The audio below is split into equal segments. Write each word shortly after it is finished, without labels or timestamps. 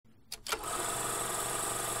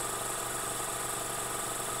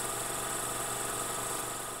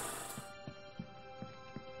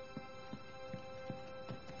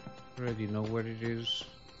Already know where it is.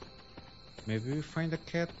 Maybe we find a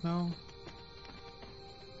cat now?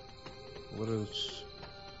 What else?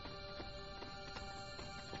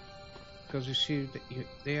 Because you see,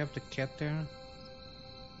 they have the cat there.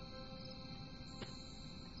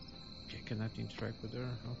 Okay, cannot interact with her.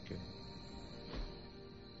 Okay.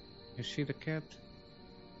 You see the cat?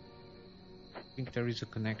 I think there is a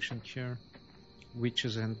connection here.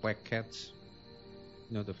 Witches and black cats.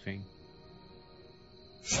 You know the thing.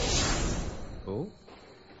 Oh?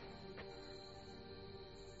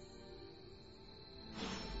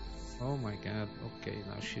 Oh my god, okay,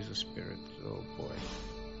 now she's a spirit. Oh boy.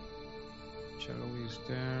 Charlie is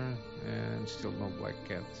there, and still no black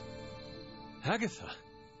cat. Agatha!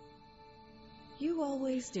 You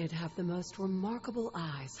always did have the most remarkable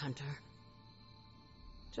eyes, Hunter.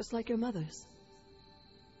 Just like your mother's.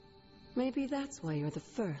 Maybe that's why you're the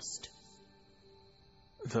first.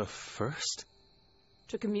 The first?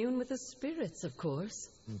 To commune with the spirits, of course.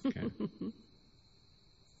 Okay.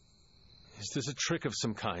 Is this a trick of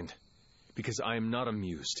some kind? Because I am not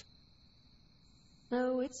amused.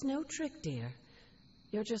 Oh, it's no trick, dear.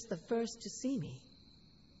 You're just the first to see me.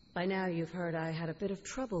 By now you've heard I had a bit of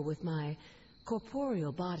trouble with my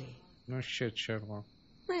corporeal body. No shit, Sherlock.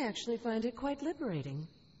 I actually find it quite liberating.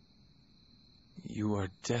 You are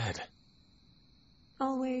dead.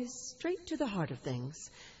 Always straight to the heart of things.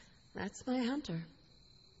 That's my Hunter.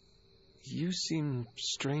 You seem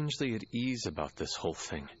strangely at ease about this whole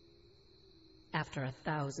thing. After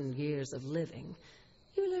 1,000 years of living,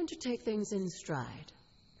 you learn to take things in stride.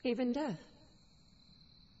 Even death.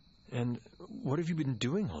 And what have you been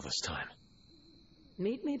doing all this time?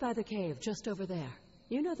 Meet me by the cave just over there.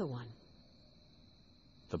 You know the one.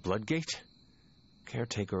 The Bloodgate?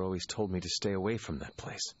 Caretaker always told me to stay away from that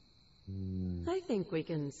place. I think we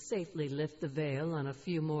can safely lift the veil on a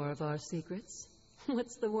few more of our secrets.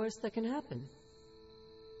 What's the worst that can happen?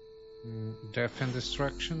 Death and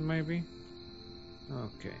destruction, maybe?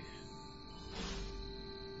 Okay.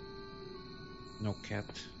 No cat.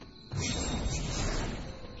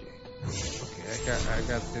 Okay, I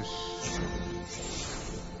got this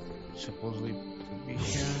supposedly to be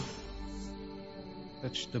here.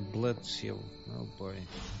 Touch the blood seal. Oh boy.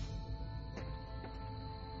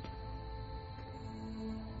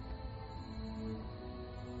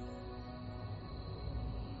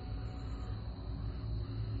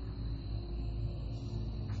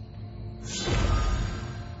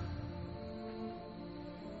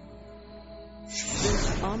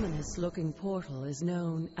 Ominous-looking portal is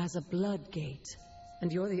known as a blood gate,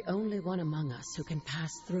 and you're the only one among us who can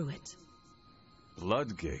pass through it.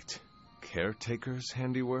 Bloodgate? Caretaker's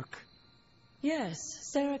handiwork? Yes,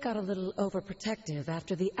 Sarah got a little overprotective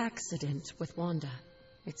after the accident with Wanda.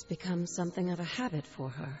 It's become something of a habit for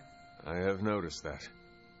her. I have noticed that.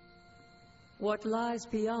 What lies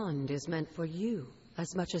beyond is meant for you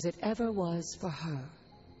as much as it ever was for her.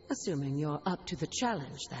 Assuming you're up to the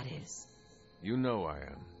challenge, that is. You know I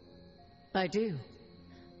am. I do.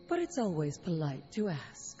 But it's always polite to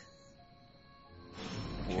ask.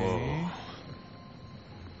 Okay. Whoa.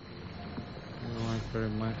 I don't like very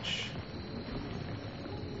much.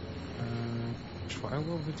 Trial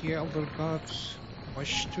with the Elder Gods.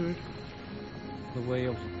 Posture. The way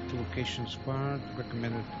of the locations part.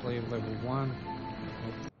 Recommended play level 1.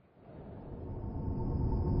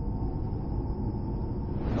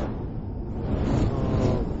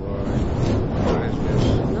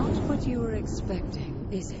 Expecting,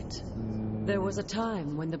 is it? There was a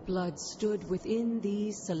time when the blood stood within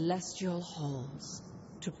these celestial halls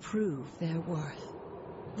to prove their worth.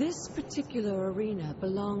 This particular arena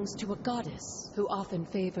belongs to a goddess who often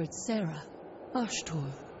favored Sarah,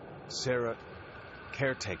 Ashtor. Sarah,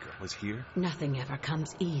 Caretaker, was here? Nothing ever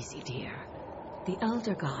comes easy, dear. The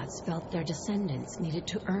Elder Gods felt their descendants needed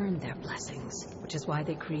to earn their blessings, which is why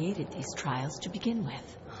they created these trials to begin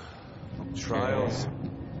with. Trials?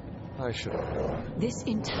 I should have known. This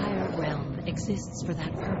entire realm exists for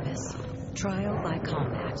that purpose. Trial by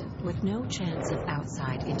combat, with no chance of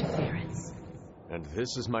outside interference. And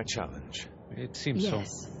this is my challenge. It seems so. Yes,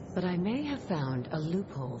 but I may have found a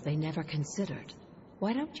loophole they never considered.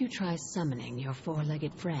 Why don't you try summoning your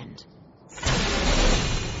four-legged friend?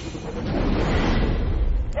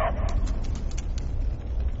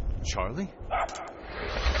 Charlie?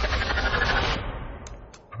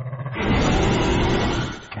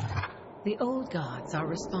 The old gods are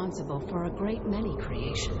responsible for a great many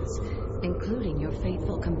creations, including your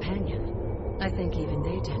faithful companion. I think even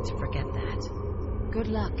they tend to forget that. Good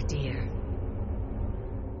luck, dear.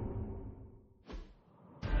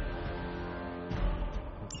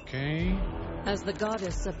 Okay. As the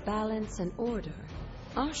goddess of balance and order,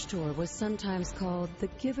 Ashtor was sometimes called the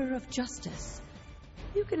giver of justice.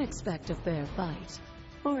 You can expect a fair fight,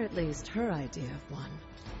 or at least her idea of one.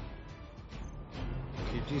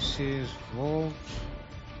 Okay, this is Volt.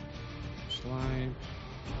 Slide.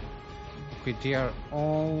 Okay, they are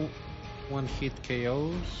all one-hit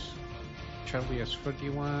KOs. Charlie has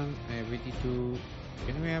 31. I have 82.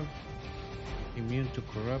 Can we have immune to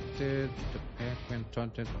corrupted? The pack when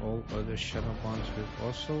taunted, all other shadow bonds will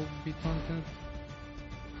also be taunted.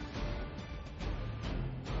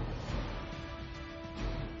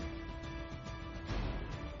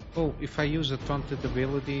 Oh, if I use a taunted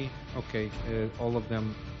ability, okay, all of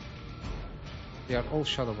them, they are all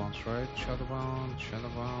shadow bonds, right? Shadow bound, shadow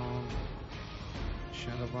bound,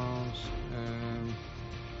 shadow bounds.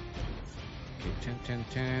 Okay, 10, 10,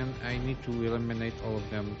 10. I need to eliminate all of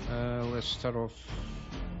them. Let's start off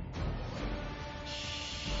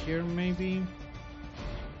here, maybe.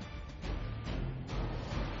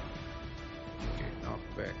 Okay, knock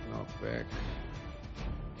back, knock back.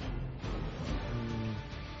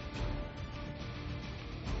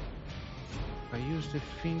 If I use the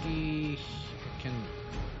thingy, I can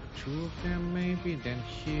 2 of them maybe. Then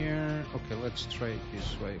here. Okay, let's try it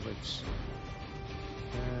this way. Let's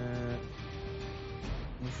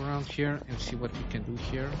move around here and see what we can do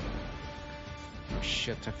here. Oh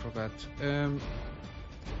shit, I forgot. I'm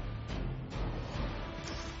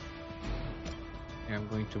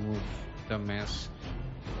going to move the mess.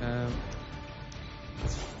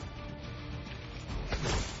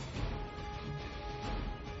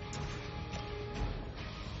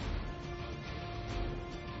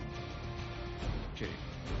 Okay,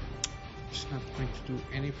 it's not going to do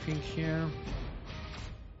anything here.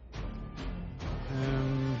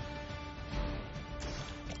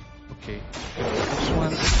 Okay, this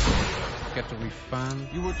one, get a refund.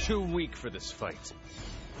 You were too weak for this fight.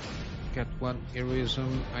 Get 1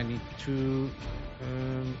 heroism. I need 2.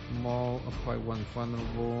 Maul, apply 1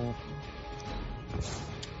 vulnerable.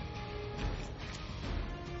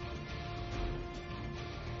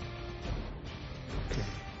 Okay.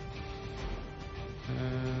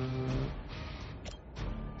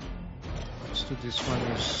 Let's do this one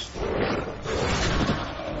is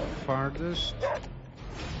farthest.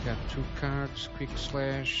 Got 2 cards. Quick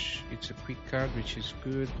slash. It's a quick card, which is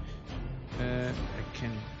good. I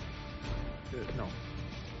can. No.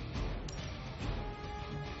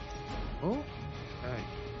 Oh,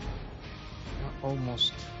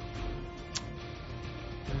 almost.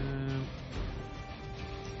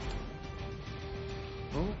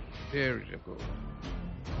 Oh, there you go.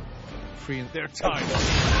 Free in their time.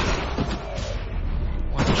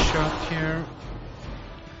 1 shot here.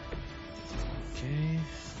 Okay.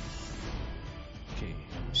 Okay.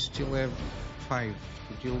 Still have 5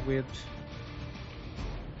 to deal with.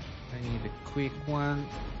 I need a quick one.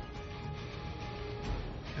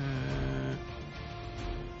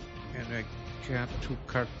 And I got 2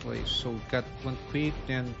 card plays. So got 1 quick,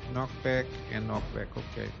 then knockback and knockback.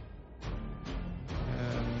 Okay.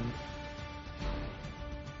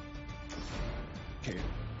 Okay,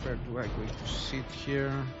 where do I go to sit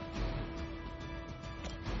here?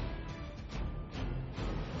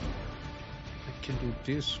 I can do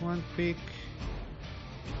this one quick.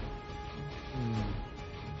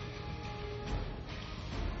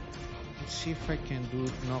 Let's see if I can do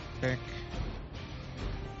knockback.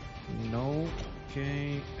 No.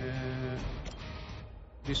 Okay.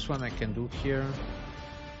 This one I can do here.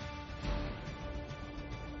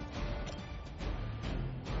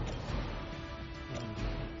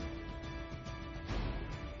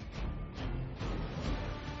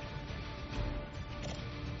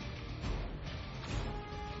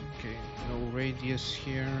 Okay, no radius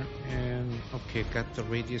here, and okay, got the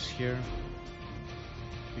radius here,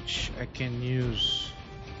 which I can use.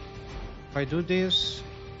 If I do this,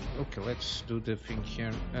 okay, let's do the thing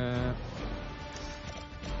here.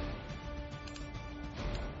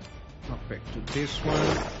 Not back to this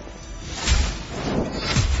one.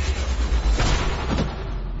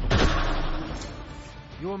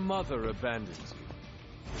 Your mother abandons you.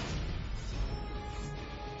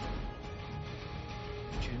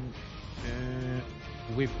 Can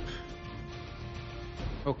whip.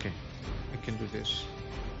 Okay, I can do this.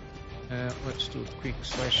 Let's do a quick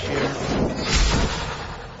slash here.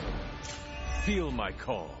 Feel my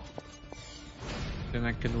call. Then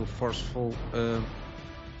I can do forceful the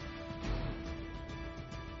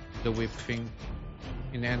whip thing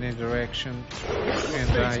in any direction,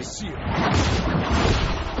 and I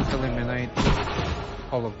eliminate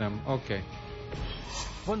all of them. Okay.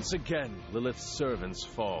 Once again, Lilith's servants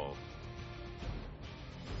fall.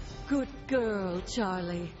 Good girl,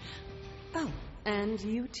 Charlie. Oh, And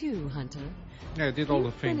you too, Hunter. Yeah, I did all the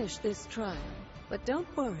You things. finish this trial, but don't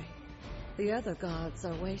worry. The other gods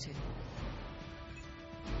are waiting.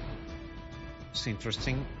 It's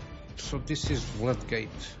interesting. So this is Bloodgate.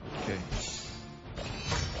 Okay.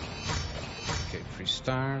 Okay, 3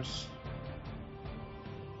 stars.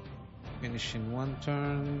 Finish in 1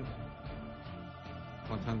 turn.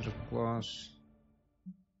 100 plus.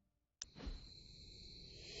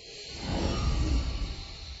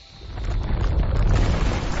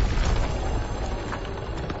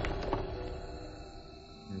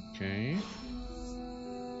 Okay.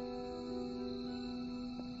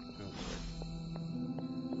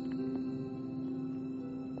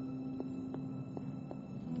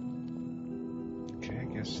 Okay, I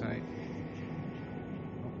guess I...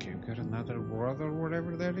 Okay, we got another world or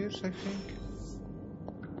whatever that is, I think.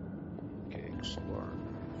 Okay, explore.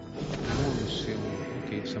 Moon seal.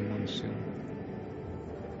 Okay, it's a moon seal.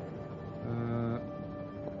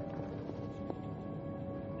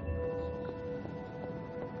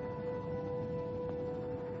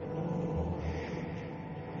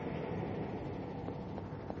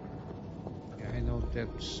 Yeah, I know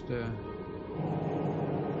that's the...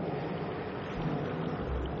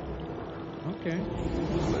 Okay.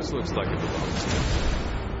 This looks like it belongs to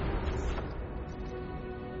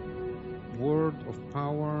Word of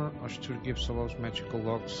Power. Ashtur gives allows magical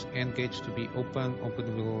locks and gates to be open.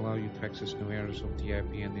 Open will allow you to access new areas of the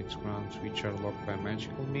IP and its grounds, which are locked by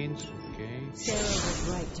magical means. Okay. Sarah was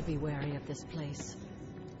right to be wary of this place.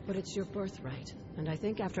 But it's your birthright, and I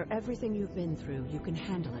think after everything you've been through, you can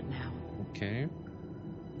handle it now. Okay.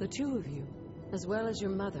 The two of you, as well as your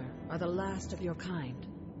mother, are the last of your kind,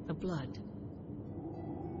 the Blood.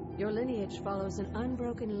 Your lineage follows an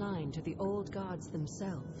unbroken line to the old gods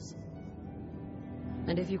themselves.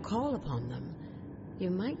 And if you call upon them, you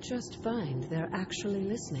might just find they're actually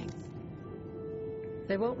listening.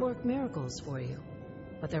 They won't work miracles for you,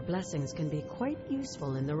 but their blessings can be quite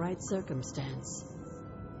useful in the right circumstance.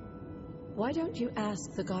 Why don't you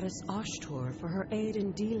ask the goddess Ashtur for her aid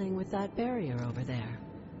in dealing with that barrier over there?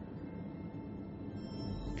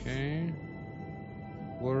 Okay.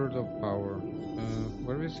 Word of Power.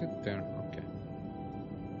 Where is it? There. Okay.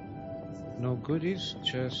 No goodies,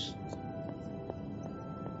 just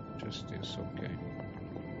this. Okay.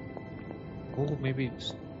 Oh, maybe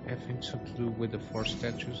it's having to do with the 4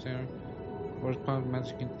 statues there. Word of Power,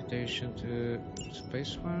 magic invitation to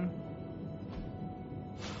Spacebar.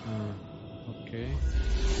 Okay.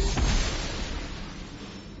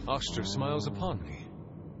 Ashtur smiles upon me.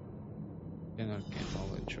 Then arcane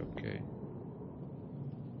knowledge. Okay.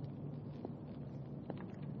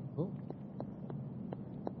 Oh.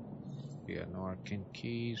 Yeah, no arcane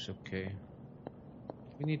keys. Okay.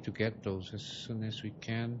 We need to get those as soon as we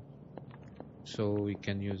can, so we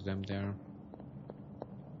can use them there.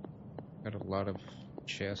 Got a lot of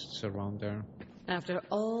chests around there. After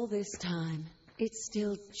all this time, it's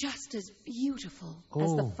still just as beautiful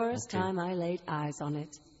as the first time I laid eyes on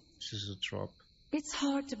it. This is a drop. It's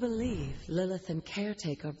hard to believe Lilith and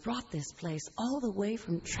Caretaker brought this place all the way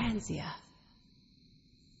from Transia.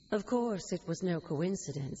 Of course, it was no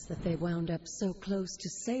coincidence that they wound up so close to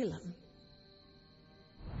Salem.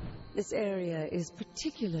 This area is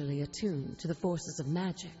particularly attuned to the forces of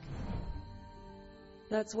magic.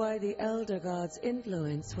 That's why the Elder God's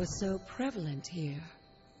influence was so prevalent here.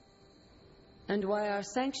 And why our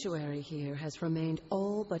sanctuary here has remained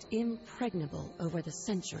all but impregnable over the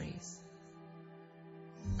centuries.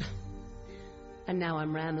 And now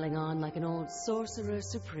I'm rambling on like an old sorcerer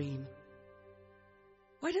supreme.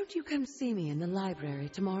 Why don't you come see me in the library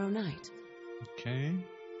tomorrow night? Okay.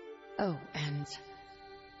 Oh, and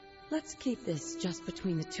let's keep this just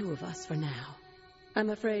between the two of us for now.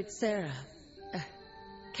 I'm afraid Sarah,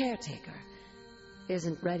 Caretaker,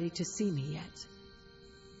 isn't ready to see me yet.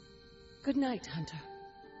 Good night, Hunter.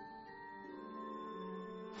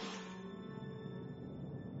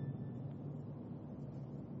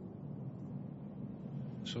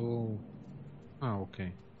 So... Oh,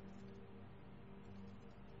 okay.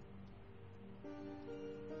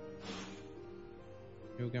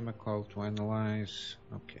 You get a call to analyze.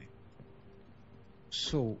 Okay.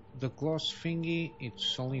 So, the gloss thingy,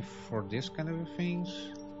 it's only for this kind of things?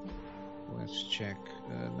 Let's check.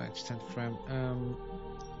 Nightstand frame.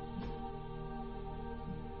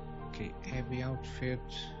 Okay, heavy outfit.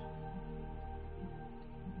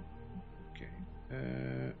 Okay.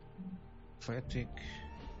 Athletic.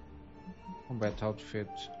 Combat outfit.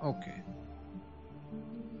 Okay.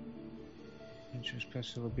 Injury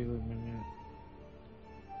special ability.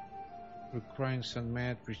 Requiring some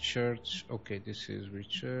mat, research. Okay, this is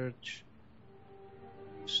research.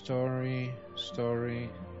 Story,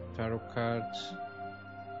 tarot cards.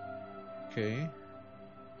 Okay.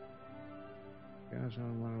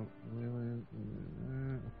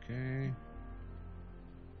 Okay.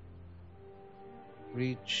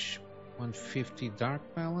 Reach 150 dark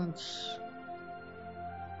balance.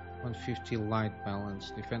 150 light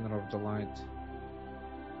balance. Defender of the light.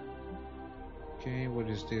 Okay, what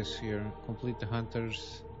is this here? Complete the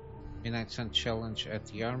Hunter's Midnight Sun Challenge at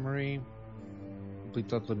the Armory.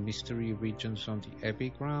 Complete all the mystery regions on the Abbey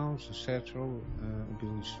grounds, etc.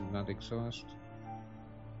 Abilities do not exhaust.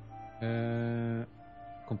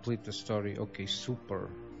 Complete the story. Okay, super.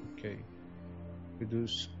 Okay.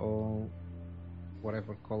 Reduce all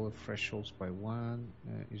whatever color thresholds by 1.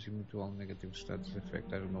 Is immune to all negative status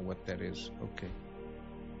effect. I don't know what that is. Okay.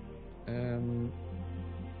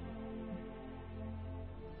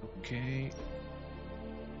 Okay.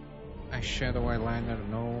 Eyeshadow eyeliner,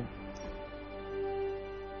 no.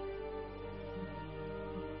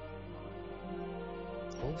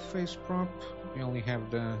 Full face prop. We only have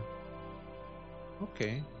the.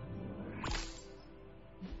 Okay.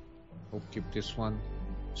 We'll keep this one.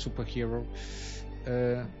 Superhero.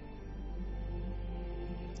 Going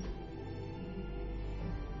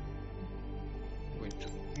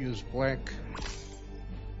to use black.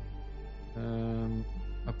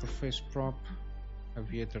 Upper face prop.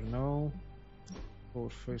 Aviator, no.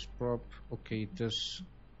 Lower face prop. Okay, it does.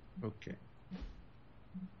 Okay.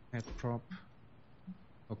 Head prop.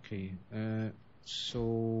 Okay.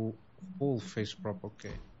 So full face prop.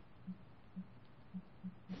 Okay.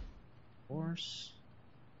 Horse.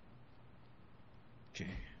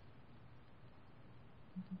 Okay.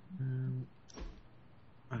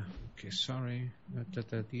 Okay, sorry.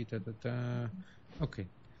 Okay.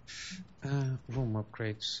 Room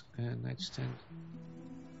upgrades. Nightstand.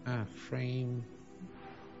 Frame.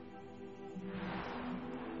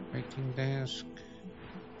 Writing desk.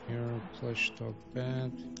 Mirror, plush top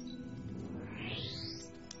bed.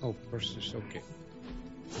 Oh, purses. Okay.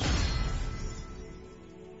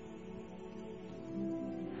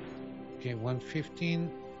 Okay,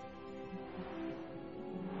 115.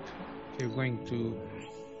 Okay, we're going to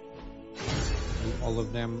do all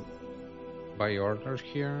of them by order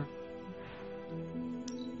here.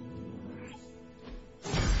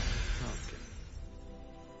 Okay.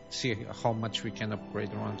 See how much we can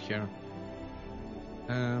upgrade around here.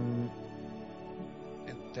 And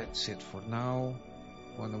that's it for now.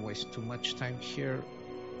 Wanna waste too much time here.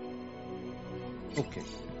 Okay.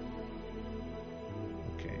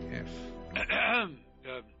 Okay, F.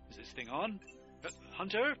 Is this thing on?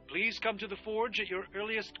 Hunter, please come to the forge at your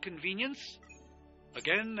earliest convenience.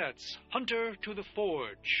 Again, that's Hunter to the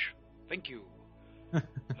forge. Thank you.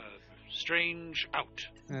 Strange out.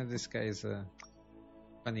 This guy is a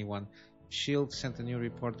funny one. Shield sent a new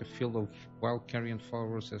report. The field of wild carrion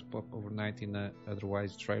flowers has popped overnight in a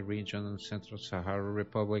otherwise dry region in Central Sahara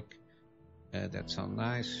Republic. That sounds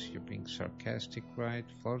nice. You're being sarcastic, right?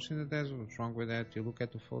 Flowers in the desert, what's wrong with that? You look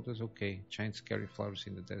at the photos, okay. Giant scary flowers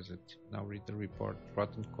in the desert. Now read the report.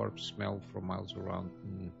 Rotten corpse smell for miles around.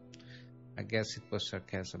 I guess it was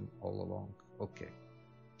sarcasm all along. Okay.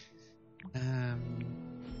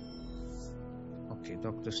 Okay,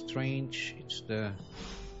 Doctor Strange. It's the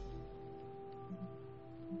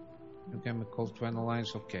new chemical to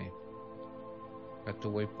analyze. Okay. Got the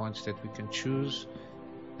waypoints that we can choose.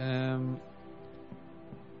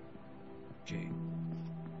 Okay.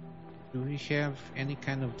 Do we have any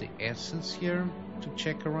kind of the essence here to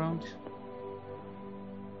check around?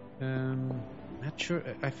 Not sure.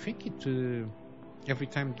 I think it every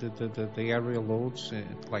time the area loads,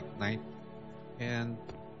 like night and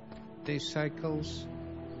day cycles.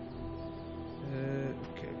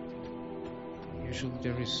 Okay. Usually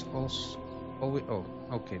there is also. Oh,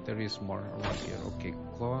 okay. There is more around here. Okay,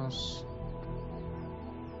 claws.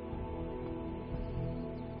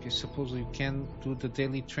 Okay, suppose you can do the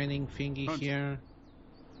daily training thingy here.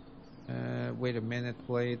 Wait a minute,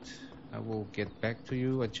 wait. I will get back to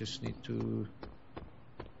you. I just need to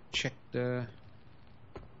check the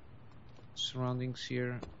surroundings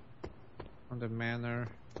here on the manor.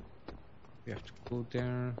 We have to go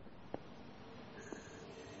there.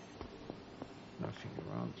 Nothing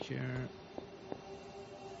around here.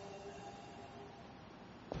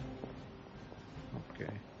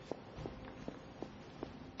 Okay.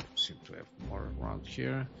 Seem to have more around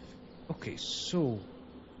here. Okay, so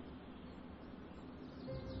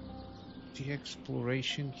the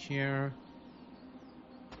exploration here.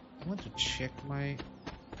 I want to check my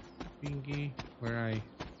thingy where I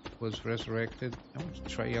was resurrected. I want to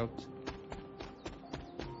try out.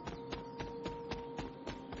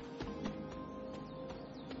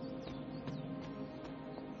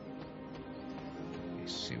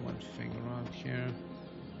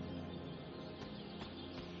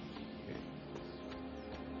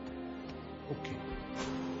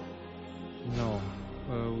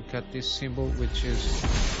 got this symbol, which is...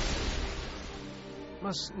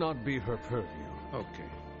 Must not be her purview. Okay.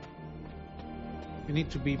 You need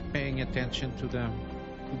to be paying attention to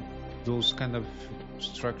those kind of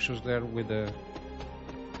structures there with the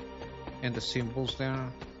and the symbols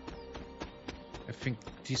there. I think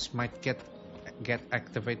this might get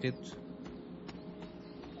activated.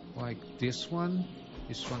 Like this one.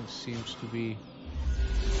 This one seems to be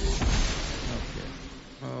okay.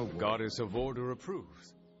 Oh, the goddess of order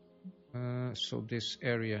approves. So this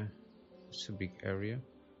area, it's a big area,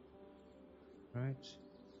 right?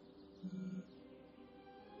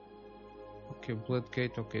 Okay,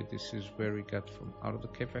 Bloodgate. Okay, this is where we got from out of the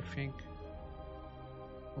cave, I think.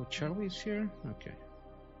 Oh, Charlie's here. Okay.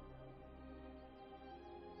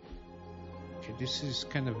 Okay, this is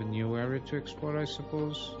kind of a new area to explore, I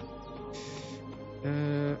suppose.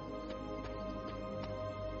 Okay,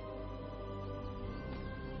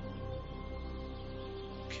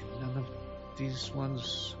 none of these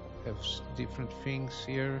ones have different things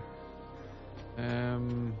here.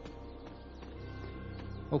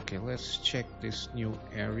 Okay, let's check this new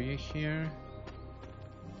area here.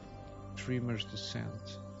 Dreamer's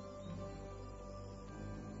Descent.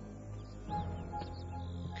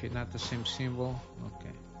 Okay, not the same symbol.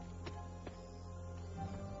 Okay.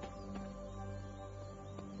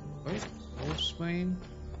 Wait, Wolfsbane.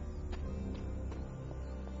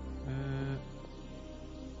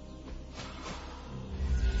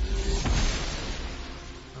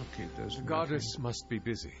 Okay, there's the goddess must be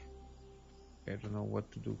busy. I don't know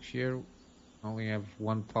what to do here. I only have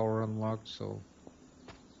one power unlocked, so...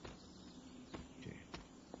 Okay.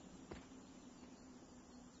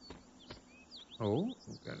 Oh,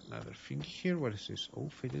 we got another thing here. What is this? Oh,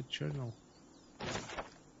 faded journal.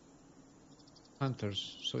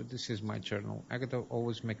 Hunters. So this is my journal. Agatha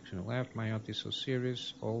always makes me laugh. My aunt is so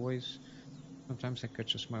serious, always. Sometimes I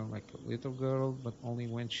catch a smile like a little girl, but only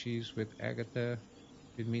when she's with Agatha.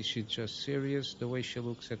 With me, she's just serious. The way she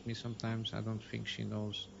looks at me sometimes, I don't think she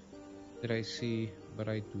knows that I see, but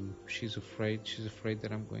I do. She's afraid. She's afraid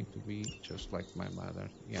that I'm going to be just like my mother.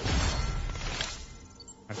 Yeah.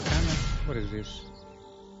 Arcana? What is this?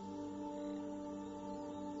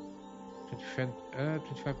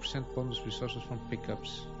 25% bonus resources from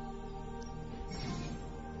pickups.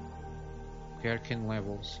 Okay, arcane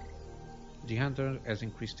levels. The hunter has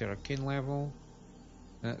increased their arcane level.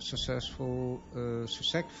 Successfully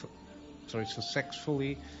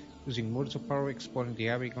using modes of power, exploring the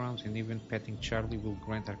abbey grounds, and even petting Charlie will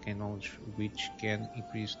grant arcane knowledge, which can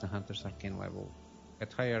increase the hunter's arcane level.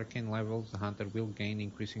 At higher arcane levels, the hunter will gain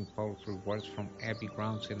increasing power rewards from abbey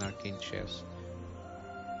grounds and arcane chests.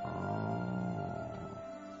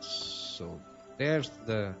 So there's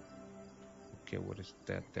the... Okay, what is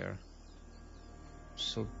that there?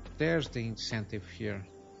 So there's the incentive here.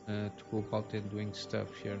 To go about and doing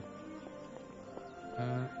stuff here.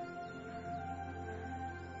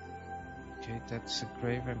 Okay, that's a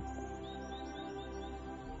grave.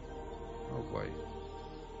 Oh boy.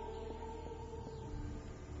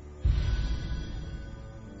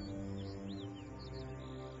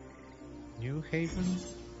 New Haven?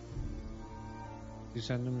 These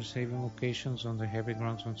are numerous haven locations on the heavy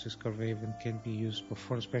grounds on Cisco Haven can be used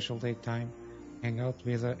before a special daytime. Hang out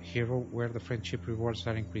with a hero where the friendship rewards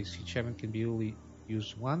are increased. Each haven can be only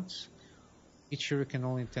used once. Each hero can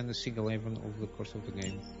only attend a single haven over the course of the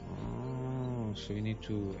game. Oh, so you need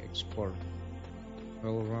to explore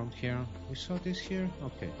all around here. We saw this here?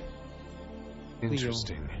 Okay.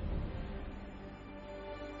 Interesting.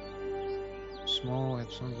 Leo. Small and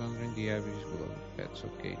some wandering the average below pets.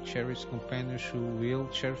 Okay. Cherished companions who will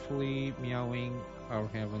cheerfully meowing our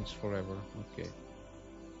heavens forever. Okay.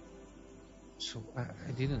 So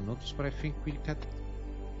I didn't notice, but I think we got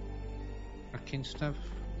arcane stuff.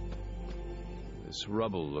 This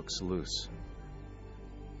rubble looks loose.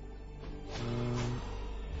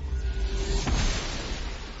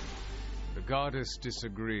 The goddess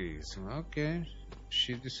disagrees. Okay,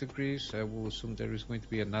 she disagrees. I will assume there is going to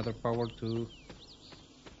be another power to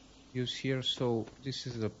use here. So this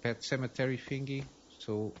is the pet cemetery thingy.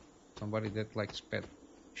 So somebody that likes pet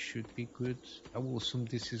should be good. I will assume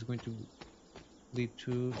this is going to lead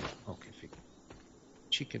to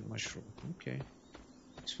chicken mushroom. Okay,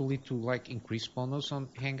 this will lead to like increased bonus on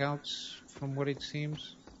hangouts from what it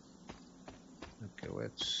seems. Okay,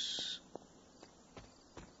 let's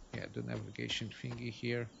the navigation thingy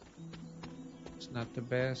here. It's not the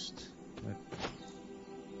best, but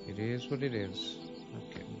it is what it is.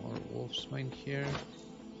 Okay, more wolfsbane here.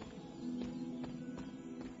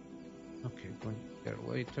 Okay, going there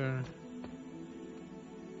later.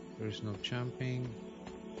 There is no jumping.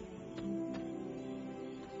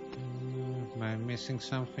 Am I missing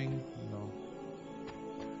something? No.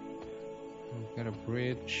 We've got a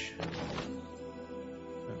bridge.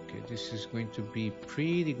 Okay, this is going to be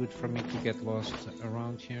pretty good for me to get lost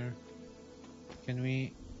around here. Can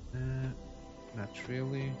we? Not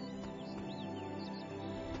really.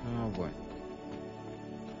 Oh boy.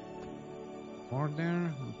 More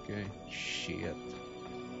there? Okay. Shit.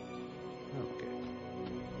 Okay.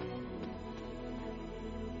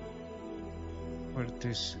 Where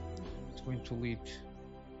this is going to lead?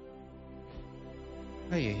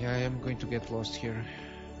 Oh yeah, I am going to get lost here.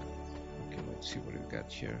 Okay, let's see what we've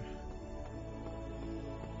got here.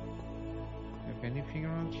 Have anything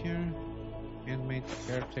around here? Handmade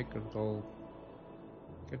caretaker doll.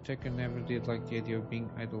 Caretaker never did like the idea of being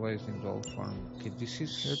idolized in doll form. Okay, this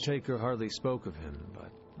is... Caretaker hardly spoke of him,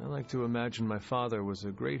 but I like to imagine my father was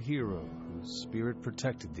a great hero whose spirit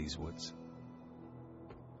protected these woods.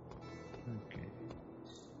 Okay.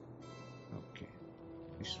 Okay.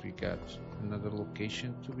 At least we got another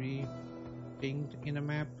location to be pinged in a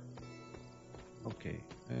map. Okay.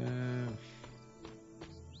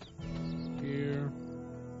 Here.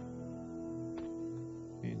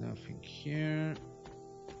 Okay, nothing here.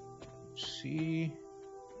 Let's see.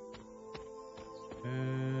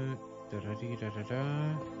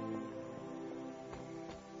 Da-da-dee-da-da-da.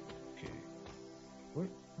 Okay. What?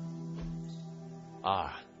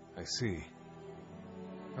 Ah, I see.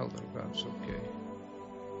 Elder Gods, okay.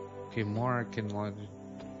 Okay, more I can lodge.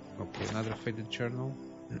 Okay, another faded journal.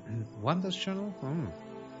 Wanda's journal?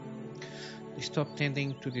 They stopped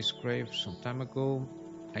tending to this grave some time ago.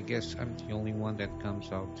 I guess I'm the only one that comes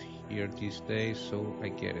out here these days, so I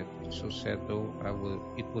get it. It's so sad though.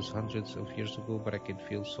 It was hundreds of years ago, but I can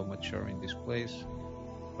feel so mature in this place.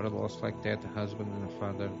 For a loss like that, a husband and a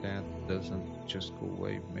father, that doesn't just go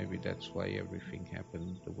away. Maybe that's why everything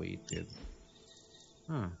happened the way it did.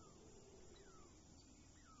 Huh.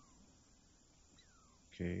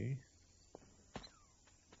 Okay.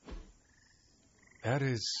 That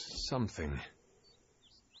is something.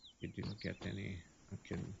 You didn't get any. I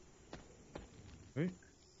can. Wait.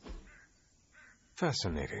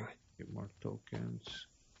 Fascinating. Get more tokens.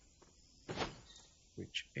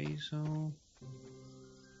 Which ASO?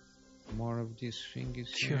 More of this thing is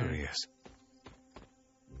curious.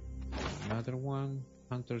 Here. Another one.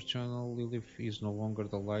 Hunter's journal. Lilith is no longer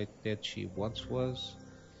the light that she once was.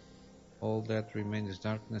 All that remains is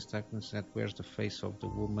darkness, darkness that wears the face of the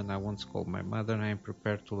woman I once called my mother. I am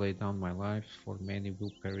prepared to lay down my life, for many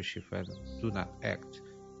will perish if I do not act.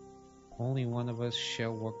 Only one of us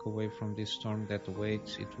shall walk away from this storm that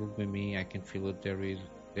awaits. It will be me. I can feel it.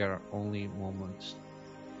 There are only moments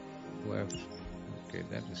left. Okay,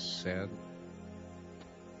 that is sad.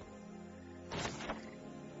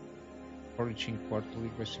 Foraging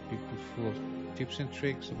quarterly recipe full of tips and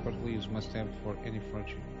tricks. A quarterly is must have for any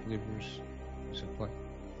foraging delivers supply.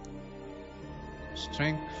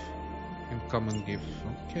 Strength and common gift.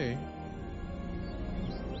 Okay.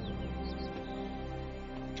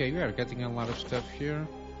 Okay, we are getting a lot of stuff here.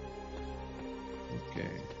 Okay.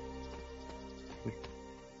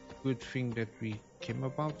 Good thing that we came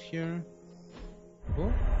about here.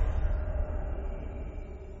 Oh.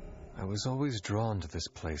 I was always drawn to this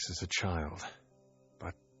place as a child,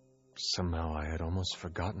 but somehow I had almost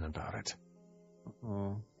forgotten about it.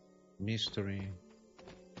 Oh, mystery.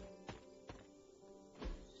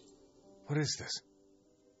 What is this?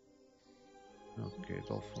 Okay, it's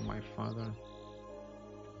all for my father.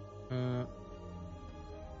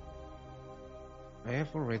 I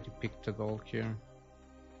have already picked a doll here.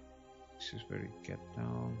 This is where you get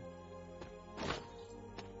down.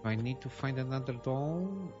 I need to find another doll.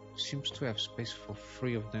 Seems to have space for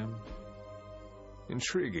 3 of them.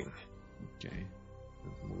 Intriguing. Okay,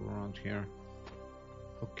 let's move around here.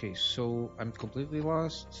 Okay, so I'm completely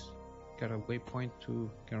lost. Got a waypoint to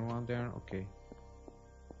get around there. Okay.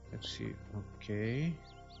 Let's see. Okay.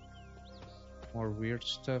 More weird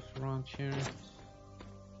stuff around here.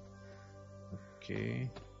 Okay.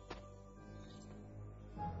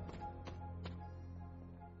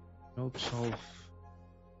 Notes of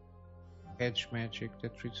edge magic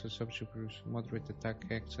that treats a subject with moderate attack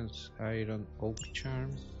accents, iron oak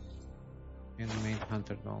charm, and main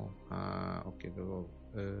hunter doll. Okay, the doll.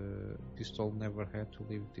 This doll never had to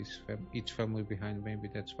leave its family behind. Maybe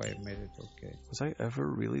that's why I made it. Okay. Was I ever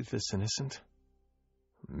really this innocent?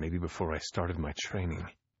 Maybe before I started my training.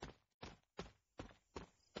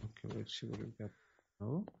 Okay, let's see what we've got.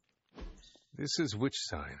 Oh? This is which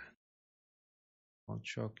sign? One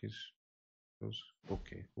shock is...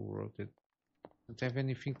 Okay, who wrote it? Does it have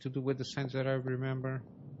anything to do with the signs that I remember?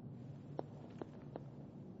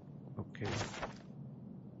 Okay.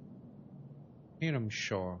 Hiram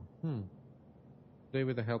Shaw. Today,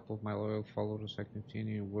 with the help of my loyal followers, I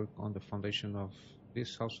continue work on the foundation of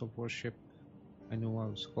this house of worship. I know I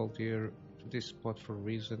was called here to this spot for a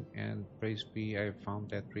reason, and praise be, I have found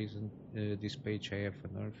that reason. This page I have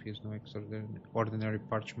unearthed is no extraordinary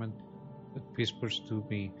parchment that whispers to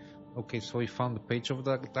me. Okay, so we found the page of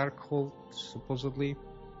the dark hole, supposedly.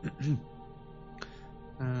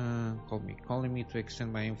 Calling me to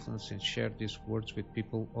extend my influence and share these words with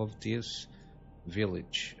people of this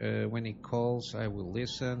village. When he calls, I will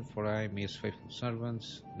listen, for I am his faithful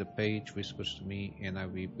servants. The page whispers to me, and I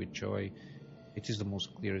weep with joy. It is the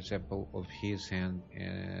most clear example of his hand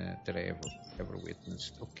that I ever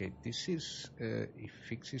witnessed. Okay, this is he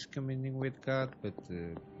fixes communing with God, but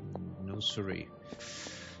no sorry.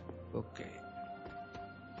 Okay.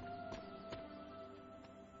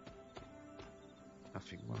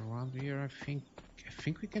 Nothing more around here. I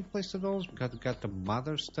think we can place the dolls. We got the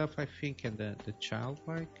mother stuff, I think, and the child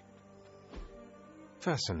like.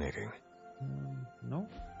 Fascinating. No.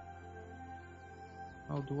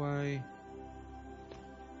 How do I?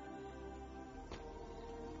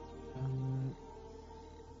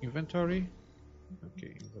 Inventory.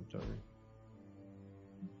 Okay, inventory.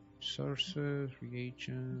 Sources,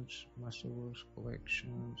 reagents, masterworks,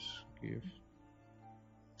 collections, gift.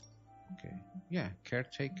 Okay, yeah,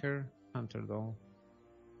 caretaker, hunter doll.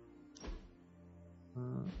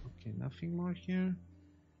 Okay, nothing more here.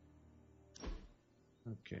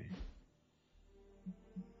 Okay.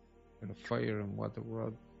 Got a fire and water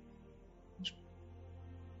rod.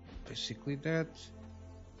 Basically that.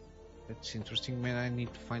 That's interesting, man. I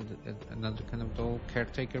need to find another kind of doll.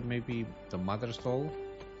 Caretaker, maybe the mother's doll.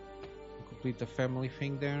 Complete the family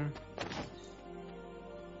thing there.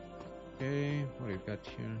 Okay, what do you got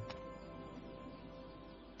here?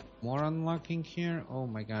 More unlocking here. Oh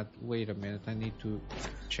my god, wait a minute. I need to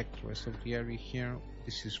check the rest of the area here.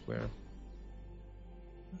 This is where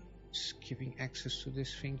it's giving access to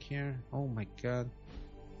this thing here. Oh my god.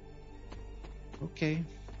 Okay.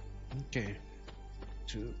 Okay.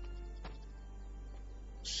 To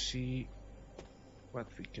see what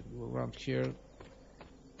we can do around here,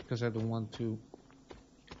 because I don't want to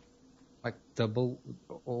like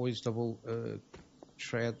always double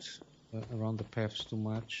tread around the paths too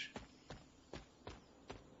much.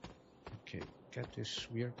 Okay, got this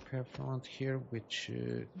weird path around here, which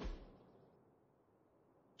is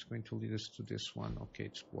going to lead us to this one. Okay,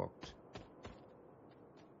 it's blocked.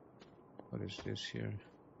 What is this here?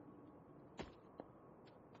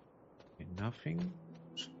 Okay, nothing,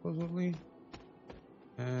 supposedly.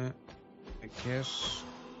 I guess.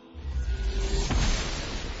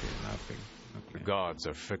 Okay, nothing. Okay. The gods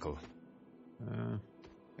are fickle.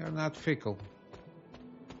 They're not fickle.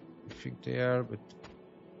 I think they are, but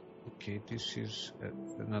okay, this is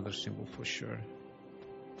another symbol for sure.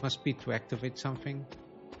 Must be to activate something.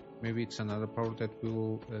 Maybe it's another power that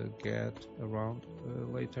we'll get around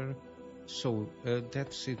later. So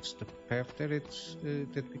that's it's the path that it's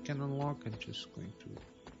that we can unlock. I'm just going to.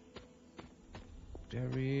 There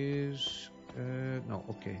is no.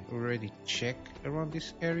 Okay, already check around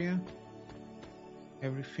this area.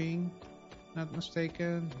 Everything. Not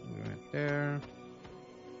mistaken. We went there.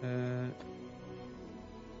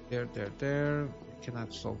 There. We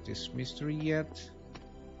cannot solve this mystery yet.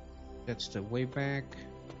 That's the way back.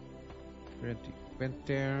 Already went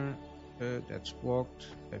there. That's blocked.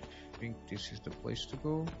 I think this is the place to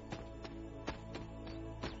go.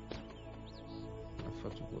 I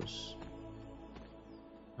thought it was.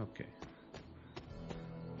 Okay.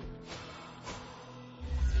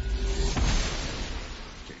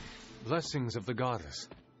 Blessings of the goddess.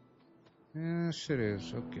 Yes, it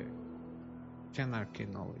is. Okay. 10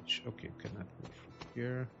 arcane knowledge. Okay, cannot move from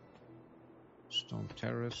here. Stone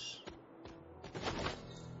terrace.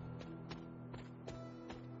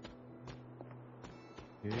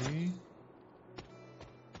 Okay.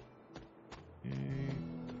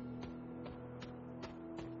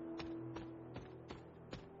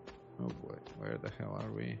 Oh boy, where the hell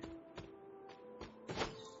are we?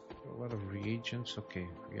 A lot of reagents. Okay,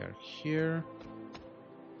 we are here.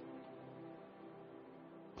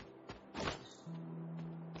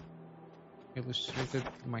 Illustrated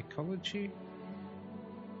mycology.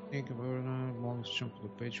 Long jump to the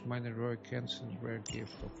page. Minor heroic Hansen's rare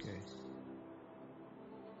gift. Okay.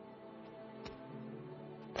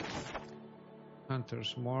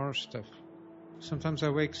 Hunters, more stuff. Sometimes I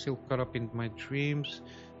wake still caught up in my dreams.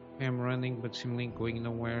 I am running but seemingly going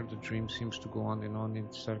nowhere. The dream seems to go on and on.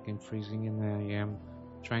 It's dark and freezing, and I am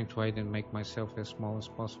trying to hide and make myself as small as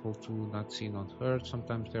possible to not see, not heard.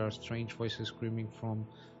 Sometimes there are strange voices screaming from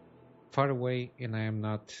far away, and I am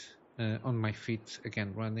not on my feet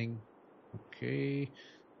again, running. Okay.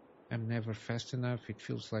 I'm never fast enough. It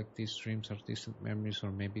feels like these dreams are distant memories or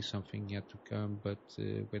maybe something yet to come, but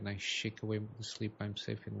when I shake away the sleep, I'm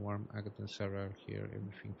safe and warm. Agatha and Sarah are here.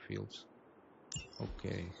 Everything feels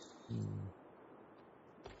okay.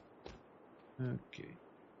 Okay.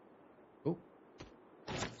 Oh.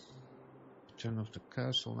 Turn off the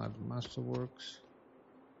castle, now the masterworks.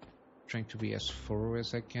 Trying to be as thorough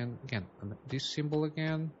as I can. Again, this symbol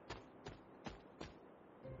again.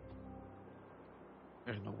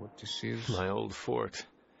 I don't know what this is. My old fort.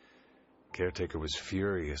 Caretaker was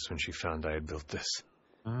furious when she found I had built this.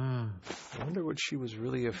 I wonder what she was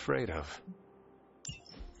really afraid of.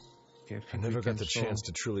 Okay, I never got the chance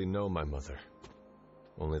to truly know my mother.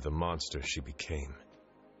 Only the monster she became.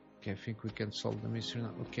 Okay, I think we can solve the mystery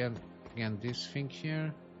now. Okay, again, this thing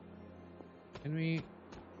here. Can we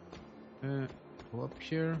go up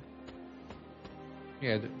here?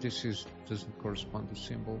 Yeah, this doesn't correspond to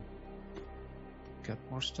symbol. Got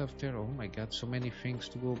more stuff there. Oh my god, so many things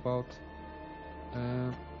to go about.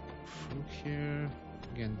 Through here.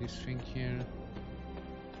 Again, this thing here.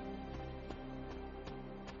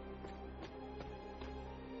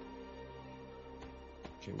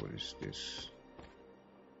 Okay, what is this?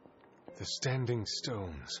 The standing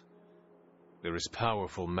stones. There is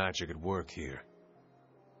powerful magic at work here.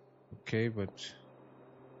 Okay, but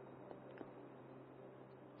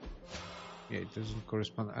yeah, it doesn't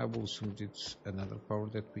correspond. I will assume it's another power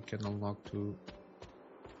that we can unlock to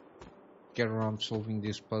get around solving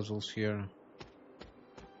these puzzles here.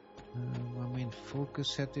 My main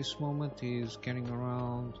focus at this moment is getting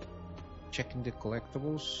around, checking the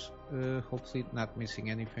collectibles, hopefully not missing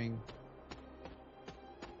anything.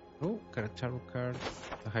 Oh, got a tarot card,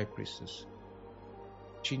 the High Priestess.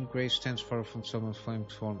 Jean Grey stands far from someone's flame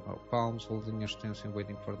form our palms, holding your stance and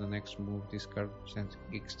waiting for the next move. This card represents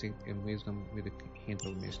instinct and wisdom with a hint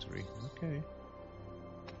of mystery. Okay.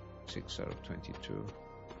 6 out of 22.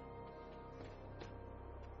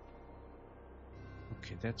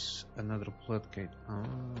 Okay, that's another blood gate.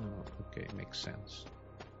 Okay, makes sense.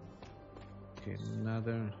 Okay,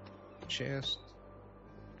 another chest.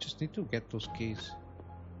 Just need to get those keys.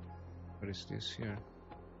 What is this here?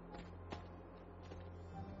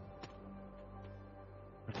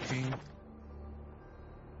 Arcane.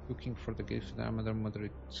 Looking for the gift of the Armada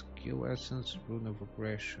Moderate Skill Essence, Rune of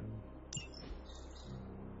Aggression.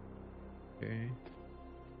 Okay.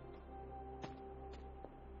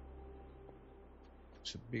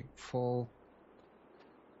 It's a big fall.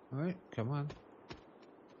 Alright, come on.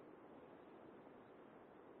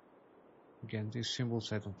 Again, these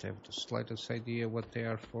symbols, I don't have the slightest idea what they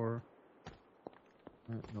are for.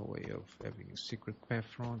 No way of having a secret path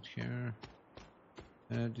around here.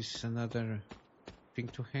 This is another thing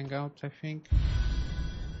to hang out, I think.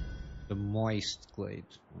 The Moist Glade.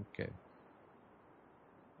 Okay.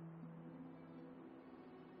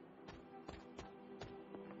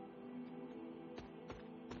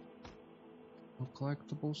 No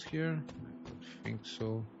collectibles here? I don't think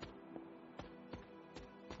so.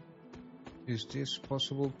 Is this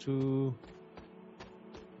possible to...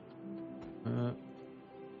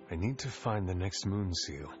 I need to find the next moon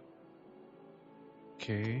seal.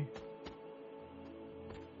 Okay.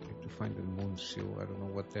 Need to find the moon seal. I don't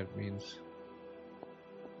know what that means.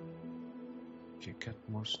 Okay, got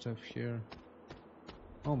more stuff here.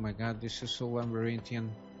 Oh my god, this is so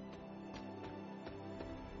labyrinthian.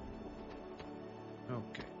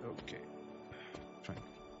 Okay, okay. Try.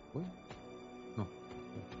 What? No.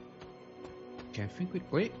 Okay, I think we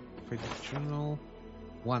wait for the journal.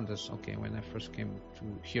 Wonders. Okay, when I first came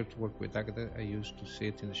here to work with Agatha, I used to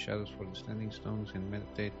sit in the shadows for the standing stones and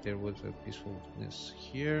meditate. There was a peacefulness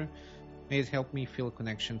here. May it help me feel a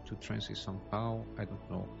connection to trances somehow. I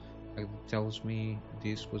don't know. Agatha tells me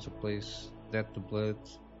this was a place that the blood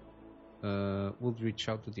would reach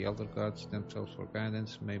out to the elder gods themselves for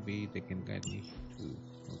guidance. Maybe they can guide me too.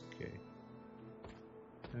 Okay.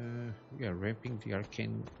 We are ramping the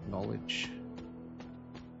arcane knowledge.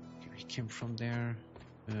 Okay, we came from there.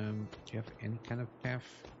 Do you have any kind of path?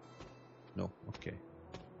 No, okay.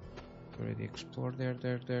 Already explored there.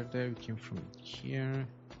 We came from here.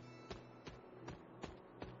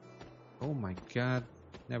 Oh my god,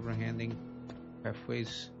 never ending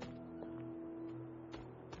pathways.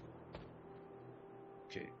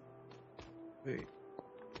 Okay. Wait.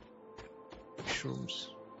 Shrooms.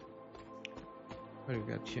 What do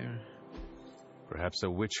we got here? Perhaps a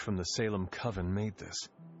witch from the Salem Coven made this.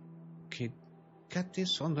 Okay. Got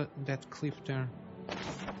this on that cliff there.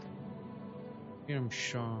 Here I'm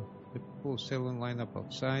sure the people of Salem line up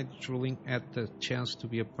outside, drooling at the chance to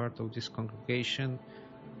be a part of this congregation.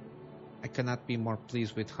 I cannot be more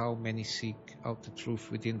pleased with how many seek out the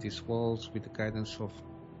truth within these walls. With the guidance of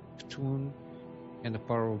Chthon and the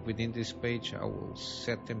power within this page, I will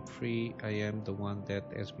set them free. I am the one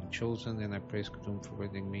that has been chosen, and I praise Chthon for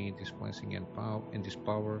leading me in this blessing and this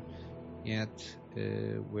power. Yet,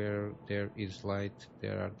 where there is light,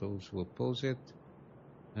 there are those who oppose it.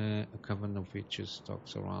 A coven of witches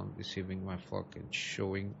stalks around, deceiving my flock and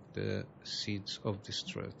showing the seeds of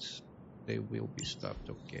distrust. They will be stopped.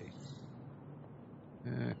 Okay.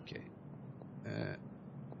 Okay.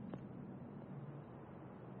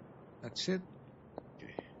 That's it.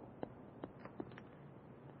 Okay.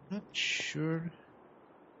 Not sure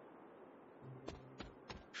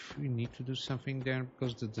if we need to do something there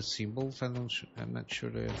because the symbols. I'm not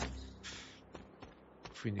sure if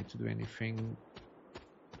we need to do anything.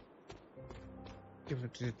 Given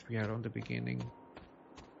that we are on the beginning.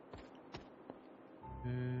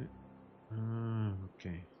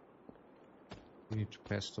 Okay. We need to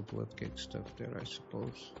pass the Bloodgate stuff there, I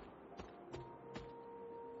suppose.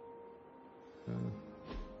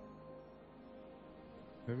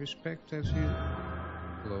 I respect as you.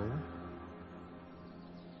 Hello.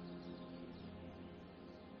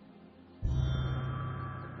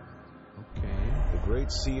 Okay. The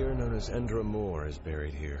great seer known as Endra Moore is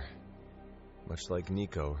buried here. Much like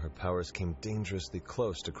Nico, her powers came dangerously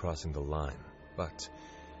close to crossing the line, but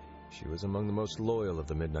she was among the most loyal of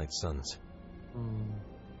the Midnight Suns.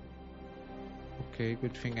 Okay,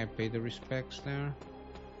 good thing I paid the respects there.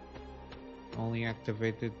 Only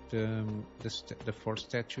activated the 4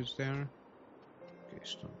 statues there. Okay,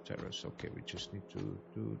 Stone Terrace. Okay, we just need to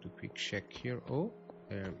do the quick check here. Oh,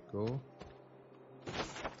 there we go.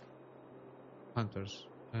 Hunters.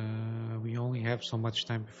 We only have so much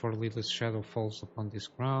time before Lilith's shadow falls upon this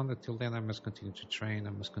ground. Until then, I must continue to train.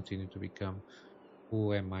 I must continue to become.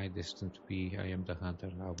 Who am I destined to be? I am the hunter.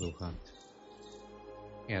 I will hunt.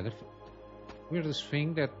 Yeah, the weirdest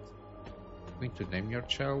thing that going to name your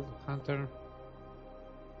child Hunter.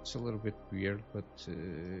 It's a little bit weird, but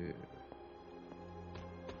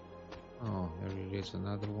oh, there it is,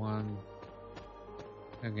 another one.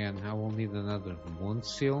 Again, I will need another moon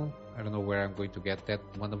seal. I don't know where I'm going to get that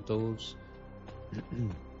one of those.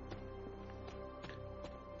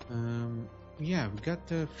 Yeah, we got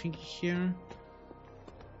the thing here.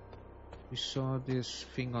 We saw this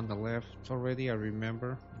thing on the left already, I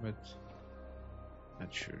remember, but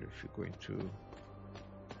not sure if we're going to.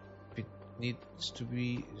 If it needs to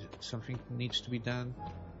be something needs to be done.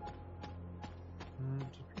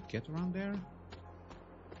 Did we get around there?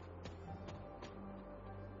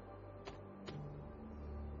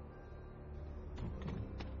 Okay.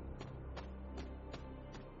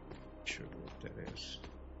 Not sure what that is.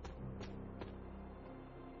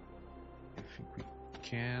 I think we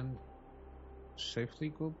can safely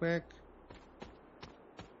go back.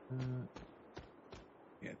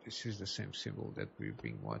 Yeah, this is the same symbol that we've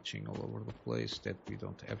been watching all over the place that we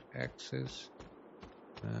don't have access.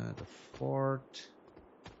 The fort.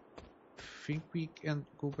 I think we can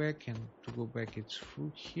go back, and to go back it's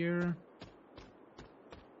through here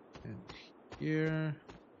and here.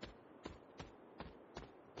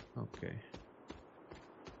 Okay.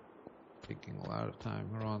 Taking a lot of time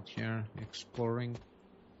around here exploring.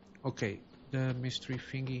 Okay, the mystery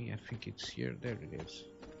thingy, I think it's here. There it is.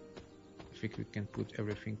 I think we can put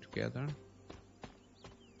everything together.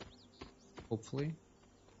 Hopefully.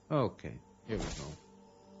 Okay, here we go.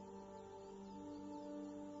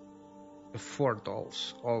 The 4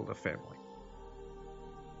 dolls, all the family.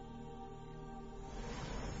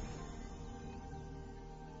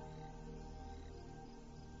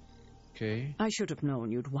 Okay. I should have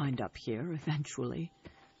known you'd wind up here eventually.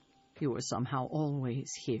 You were somehow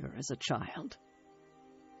always here as a child.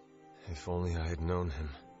 If only I had known him.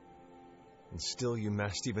 And still you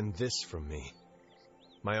masked even this from me.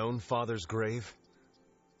 My own father's grave?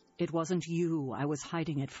 It wasn't you I was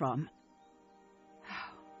hiding it from.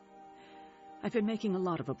 I've been making a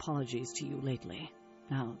lot of apologies to you lately.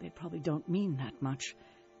 Now, they probably don't mean that much.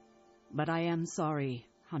 But I am sorry,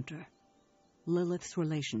 Hunter. Lilith's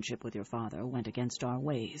relationship with your father went against our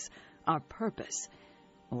ways, our purpose,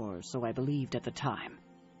 or so I believed at the time.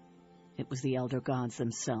 It was the elder gods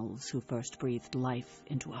themselves who first breathed life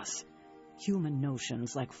into us. Human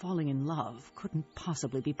notions like falling in love couldn't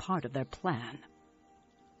possibly be part of their plan.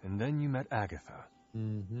 And then you met Agatha.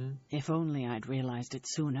 If only I'd realized it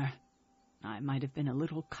sooner. I might have been a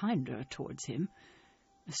little kinder towards him,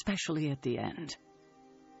 especially at the end.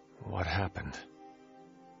 What happened?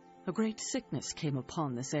 A great sickness came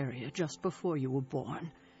upon this area just before you were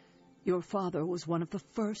born. Your father was one of the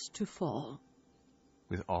first to fall.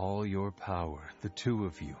 With all your power, the two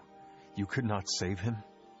of you, You could not save him?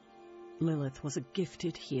 Lilith was a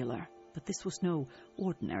gifted healer, but this was no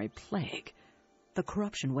ordinary plague. The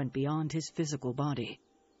corruption went beyond his physical body.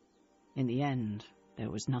 In the end, there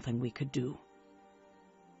was nothing we could do.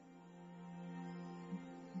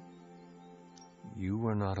 You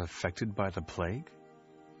were not affected by the plague?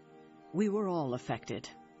 We were all affected,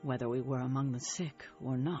 whether we were among the sick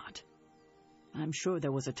or not. I'm sure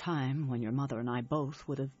there was a time when your mother and I both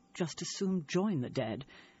would have just as soon join the dead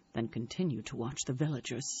than continue to watch the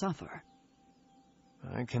villagers suffer.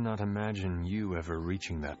 I cannot imagine you ever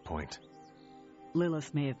reaching that point.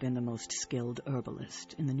 Lilith may have been the most skilled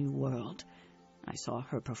herbalist in the New World. I saw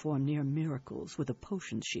her perform near miracles with the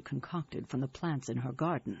potions she concocted from the plants in her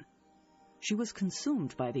garden. She was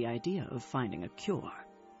consumed by the idea of finding a cure.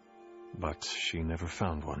 But she never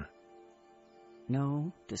found one.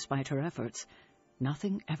 No, despite her efforts,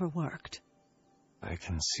 nothing ever worked. I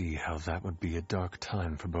can see how that would be a dark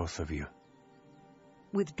time for both of you.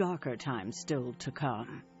 With darker times still to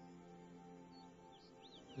come.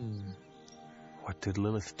 What did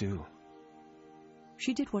Lilith do?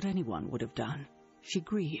 She did what anyone would have done. She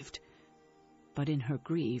grieved. But in her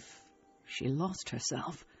grief, she lost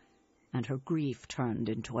herself, and her grief turned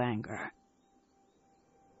into anger.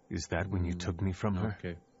 Is that when you took me from her?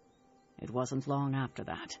 Okay. It wasn't long after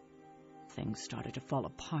that. Things started to fall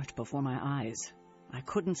apart before my eyes. I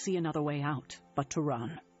couldn't see another way out but to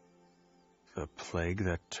run. The plague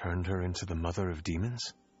that turned her into the mother of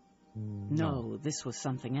demons? No, this was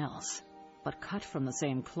something else, but cut from the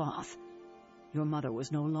same cloth. Your mother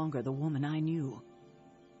was no longer the woman I knew.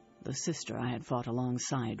 The sister I had fought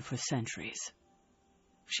alongside for centuries.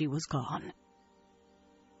 She was gone.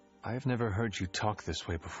 I've never heard you talk this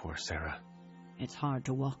way before, Sarah. It's hard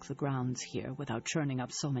to walk the grounds here without churning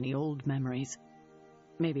up so many old memories.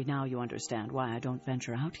 Maybe now you understand why I don't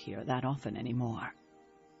venture out here that often anymore.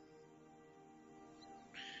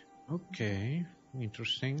 Okay,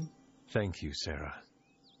 interesting. Thank you, Sarah.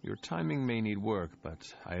 Your timing may need work,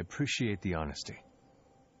 but I appreciate the honesty.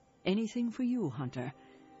 Anything for you, Hunter.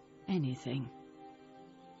 Anything.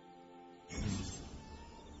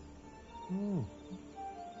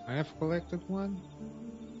 I have collected one.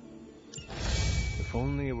 If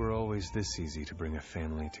only it were always this easy to bring a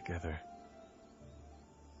family together.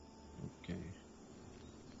 Okay.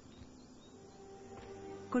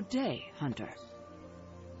 Good day, Hunter.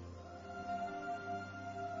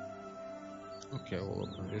 Okay, we'll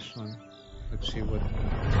open this one. Let's see what...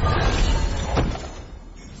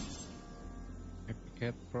 Epic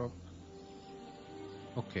head prop.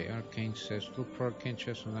 Okay, arcane chest. Look for arcane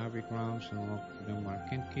chests on Abbey grounds and unlock them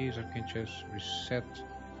arcane keys. Arcane chests reset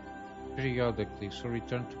periodically, so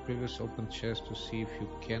return to previous open chests to see if you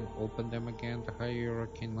can open them again. The higher your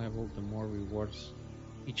arcane level, the more rewards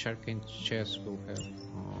each arcane chest will have.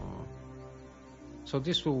 So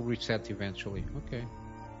this will reset eventually. Okay.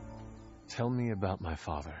 Tell me about my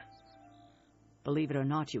father. Believe it or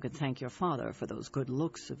not, you can thank your father for those good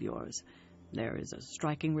looks of yours. There is a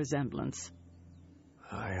striking resemblance.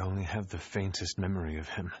 I only have the faintest memory of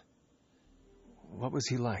him. What was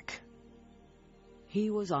he like? He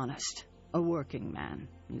was honest, a working man,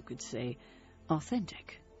 you could say,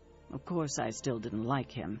 authentic. Of course, I still didn't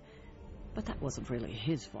like him, but that wasn't really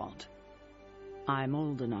his fault. I'm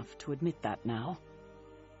old enough to admit that now.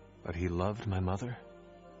 But he loved my mother?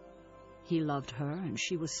 He loved her, and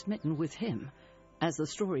she was smitten with him. As the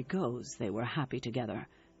story goes, they were happy together.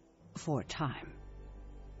 For a time.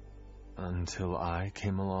 Until I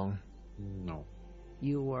came along? No.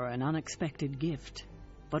 You were an unexpected gift,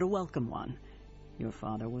 but a welcome one. Your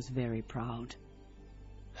father was very proud.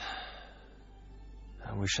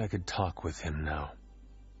 I wish I could talk with him now.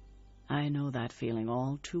 I know that feeling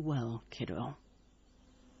all too well, kiddo.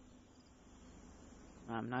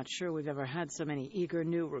 I'm not sure we've ever had so many eager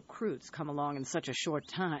new recruits come along in such a short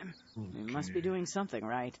time. Okay. We must be doing something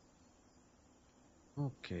right.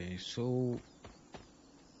 Okay, so...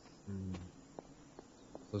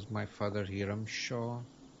 was my father here, I'm sure.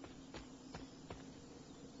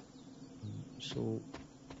 So...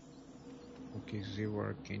 Okay, 0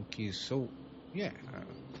 arcane keys. So, yeah.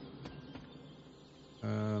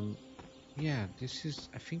 Yeah, this is...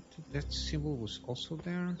 I think that symbol was also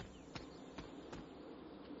there.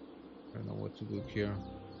 I don't know what to do here.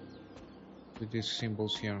 With these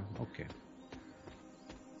symbols here. Okay.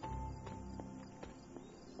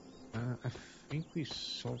 I think we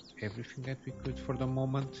solved everything that we could for the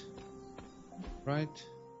moment, right?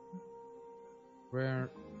 Where,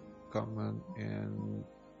 common, and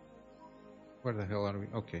where the hell are we?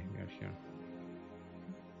 Okay, we are here.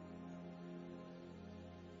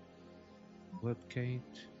 Bloodgate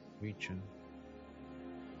region.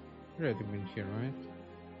 Already been here, right?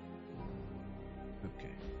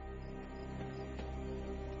 Okay.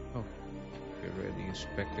 Oh, we already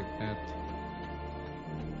inspected that.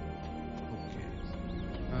 Okay.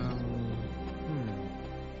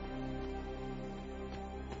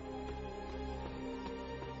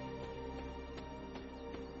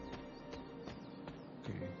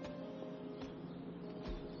 Okay.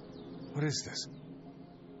 What is this?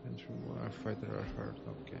 Entry fighter are hurt.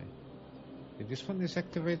 Okay. Okay, this one is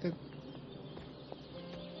activated.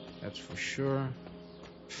 That's for sure.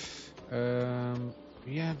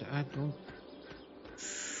 Yeah, I don't.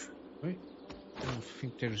 Wait, I don't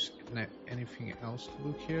think there's anything else to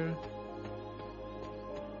look here.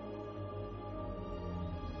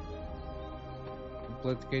 The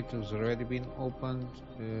blood gate has already been opened.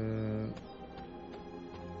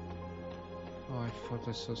 Oh, I thought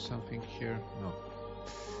I saw something here. No.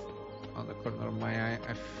 On the corner of my eye,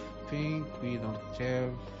 I think we don't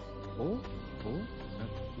have. Oh,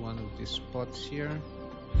 that's one of these spots here.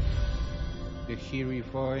 The Hiri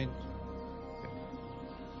Void.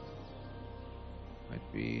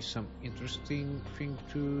 Might be some interesting thing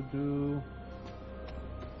to do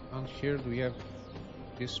on here. Do we have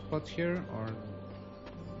this spot here or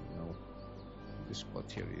no? This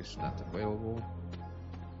spot here is not available.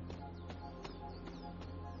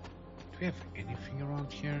 Do we have anything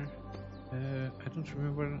around here? I don't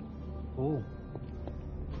remember. Oh,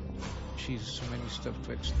 jeez, so many stuff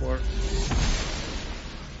to explore.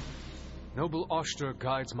 Noble Oster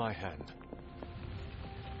guides my hand.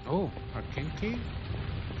 Oh, arcane key?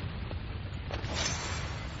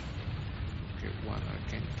 Okay, one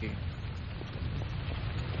arcane key.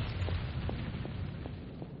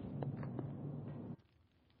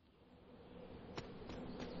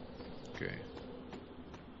 Okay.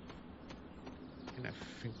 And I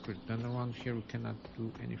think we're done around here. We cannot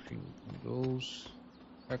do anything on those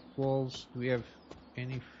back walls. Do we have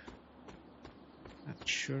any? Not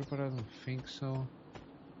sure, but I don't think so.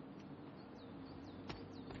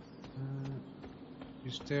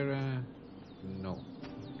 Is there a... No.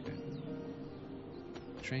 Okay.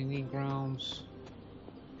 Training grounds.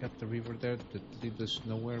 Got the river there that leads us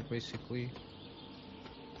nowhere, basically.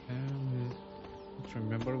 Don't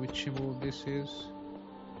remember which symbol this is.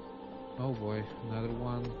 Oh boy, another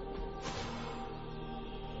one.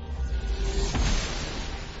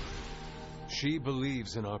 She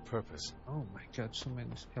believes in our purpose. Oh my god, so many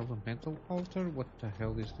elemental altar? What the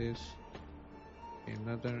hell is this? Okay,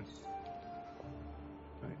 another...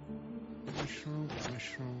 Right. Mushroom.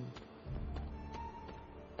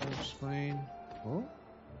 Explain. Oh?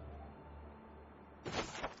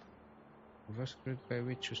 Vasculate by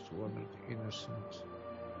witches to honor the innocent.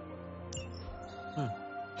 Huh.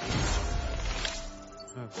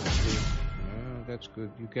 Okay. Oh, that's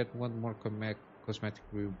good. You get one more cosmetic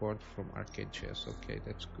reward from arcade chess. Okay,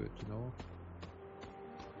 that's good to know.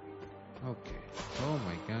 Okay. Oh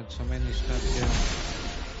my god, so many stuff here.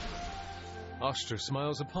 Oster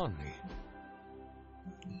smiles upon me.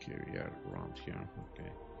 Okay, we are around here.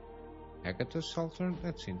 Okay. Agatha's altar?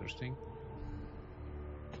 That's interesting.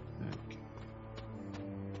 Okay.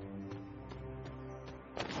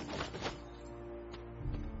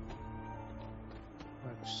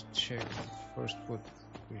 Let's check first what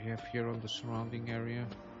we have here on the surrounding area.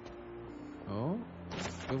 Oh,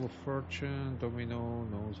 Wheel of Fortune. Domino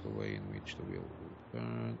knows the way in which the wheel will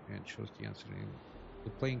turn and shows the answer in the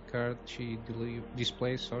playing card she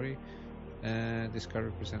displays. Sorry, this card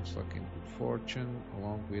represents luck and good fortune,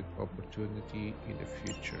 along with opportunity in the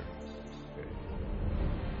future. Okay.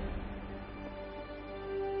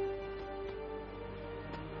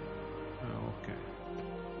 Oh, okay.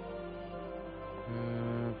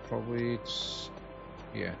 Probably it's,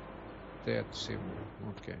 yeah, that symbol.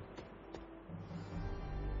 Okay.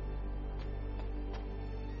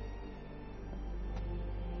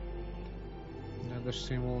 Another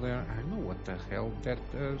symbol there. I don't know what the hell that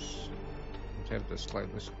does. Don't have the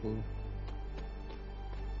slightest clue.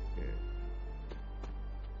 Okay.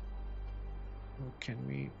 Well, can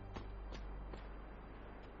we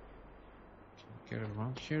get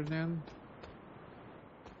around here then?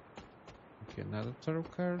 Okay, another tarot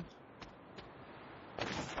card.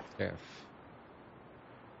 F.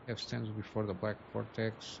 F stands before the black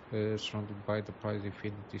vortex, surrounded by the prized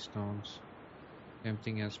infinity stones.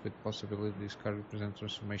 Emptying us with possibility. This card represents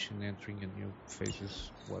transformation entering a new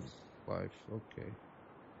phases 1 life. Okay.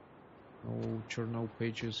 No journal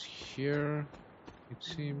pages here, it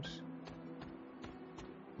seems.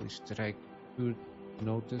 At least that I could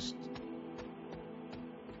notice.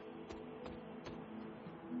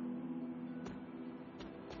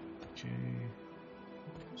 Okay.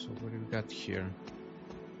 So what do we got here?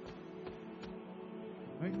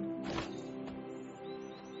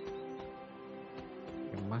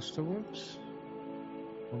 Masterworks.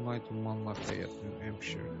 Moonlight to Monlafayette, New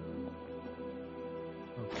Hampshire.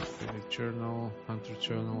 Okay, favorite journal, Hunter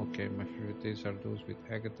Journal. Okay, my favorite days are those with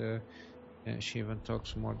Agatha. She even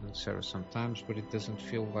talks more than Sarah sometimes, but it doesn't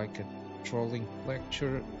feel like a trolling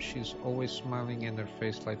lecture. She's always smiling and her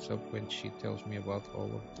face lights up when she tells me about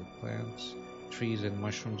all of the plants, trees and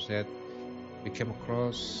mushrooms that we came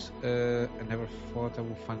across. I never thought I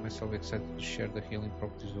would find myself excited to share the healing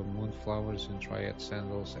properties of moonflowers and dryad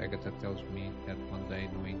sandals. Agatha tells me that one day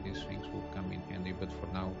knowing these things will come in handy, but for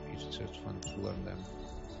now it's just fun to learn them.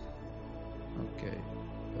 Okay.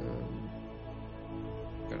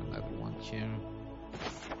 Got another one here.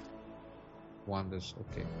 Wonders,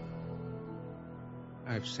 okay.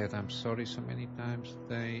 I've said I'm sorry so many times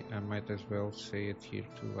today, I might as well say it here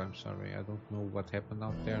too. I'm sorry. I don't know what happened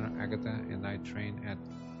out there. Agatha and I train at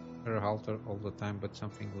her halter all the time, but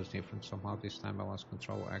something was different. Somehow this time I lost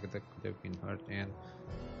control. Agatha could have been hurt and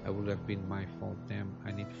I would have been my fault. Damn,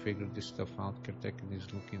 I need to figure this stuff out. Caretaker is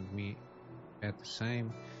looking at me at the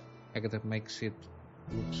same. Agatha makes it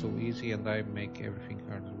look so easy and I make everything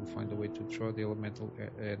harder. We'll find a way to draw the elemental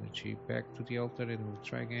energy back to the altar and we'll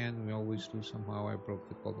try again. We always do. Somehow I broke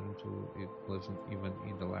the cauldron too. It wasn't even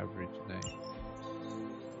in the library today.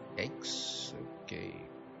 Yikes. Okay.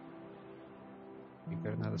 We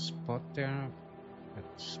got another spot there.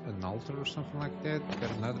 That's an altar or something like that.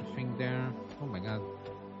 Got another thing there. Oh my god.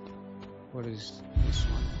 What is this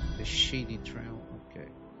one? The Shady Trail. Okay.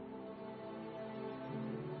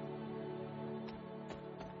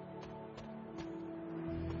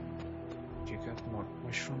 You got more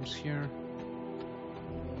mushrooms here.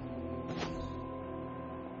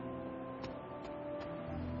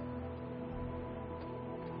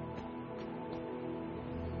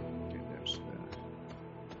 Okay, there's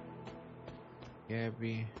the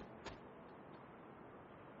Gabby.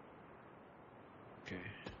 Okay.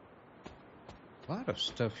 A lot of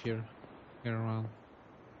stuff here around.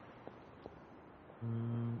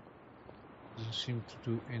 Doesn't seem to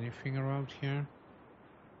do anything around here,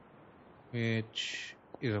 which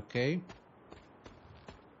is okay.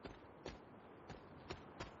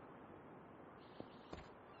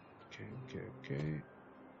 Okay.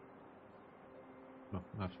 No,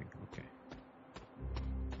 nothing. Okay.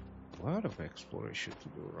 A lot of exploration to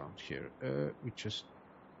do around here.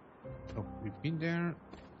 We've been there.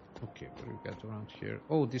 Okay, what do we got around here?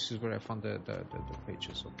 Oh, this is where I found the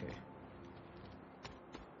pages. Okay.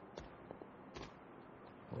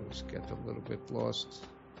 Always get a little bit lost.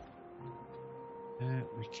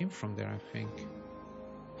 We came from there, I think.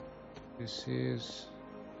 This is...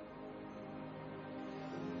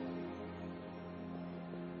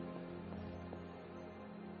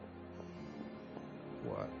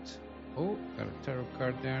 what? Oh, got a tarot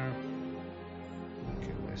card there.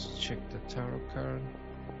 Okay, let's check the tarot card.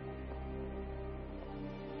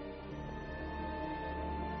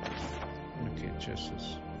 Okay,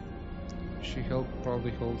 justice. She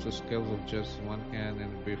probably holds the scales of justice in one hand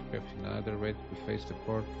and a briefcase in another, ready to face the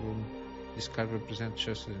courtroom. This card represents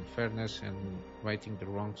justice and fairness and righting the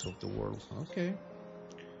wrongs of the world. Okay.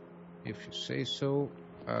 If you say so,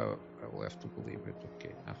 I will have to believe it.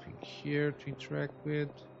 Okay, nothing here to interact with.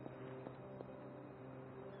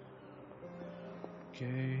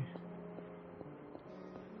 Okay.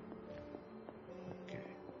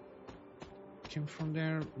 Came from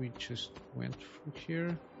there, we just went through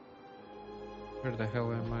here. Where the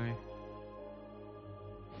hell am I?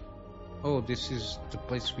 Oh, this is the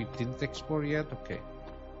place we didn't explore yet? Okay.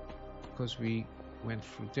 Because we went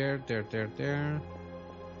through there.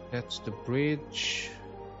 That's the bridge.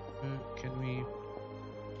 Can we...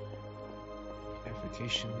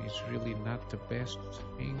 Navigation is really not the best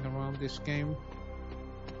thing around this game.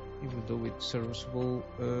 Even though it's serviceable.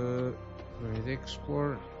 Ready to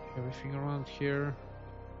explore everything around here.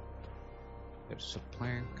 There's a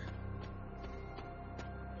plank.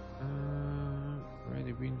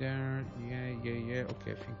 Already been there. Yeah.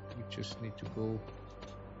 Okay, I think we just need to go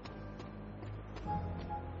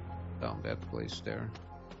down that place there.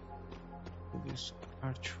 This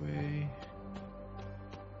archway.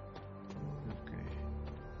 Okay.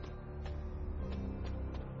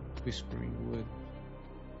 Whispering Wood.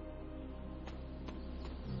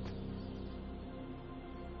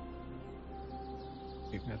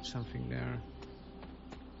 You got something there.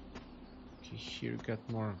 Okay, here got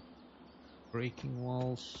more breaking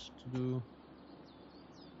walls to do.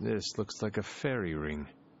 This looks like a fairy ring.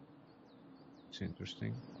 It's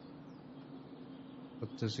interesting.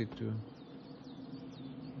 What does it do?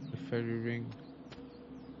 The fairy ring.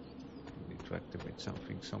 We need to activate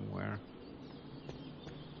something somewhere.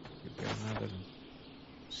 You got another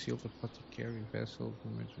Sealed apothecary vessel.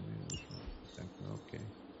 Okay.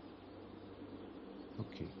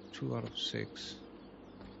 Okay, 2 out of 6.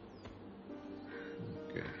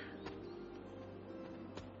 Okay.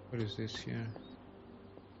 What is this here?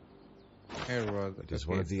 Air rod. It is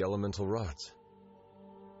one of the elemental rods.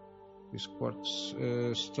 This quartz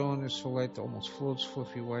stone is so light, almost floats,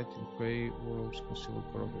 fluffy white and gray, worlds concealed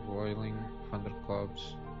corrupted boiling,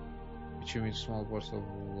 thunderclouds, which emit small bursts of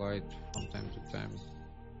light from time to time.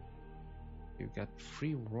 You've got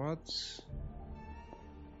 3 rods.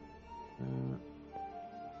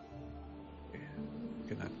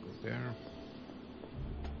 Cannot go there.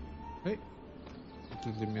 Hey,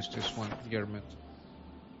 completely missed this one. Yermet.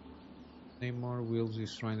 Namor wields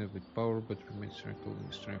his shrine with power, but remains tranquil in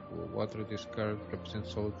his tranquil. Water this card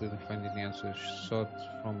represents solitude and finding the answers sought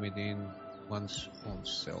from within one's own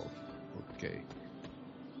self. Okay.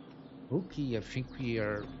 Okay, I think we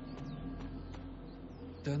are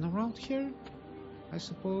done around here, I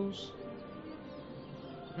suppose.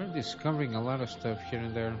 We're discovering a lot of stuff here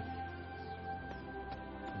and there.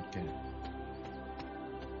 Okay.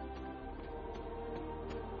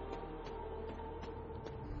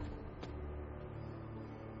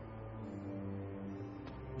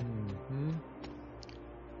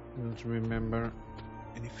 I don't remember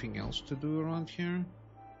anything else to do around here.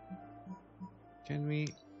 Can we?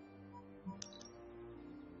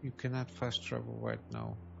 You cannot fast travel right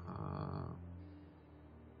now.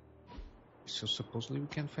 So supposedly we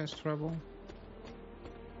can fast travel.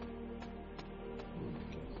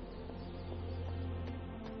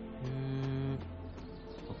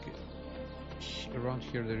 Okay. Around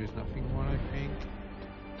here there is nothing more, I think.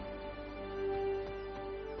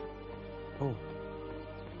 Oh.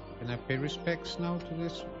 Can I pay respects now to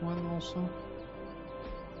this one also?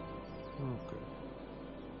 Okay.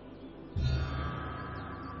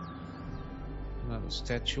 Another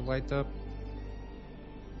statue light up.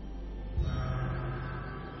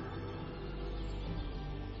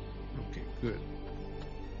 Okay, good.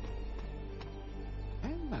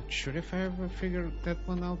 I'm not sure if I ever figured that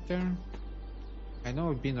one out there. I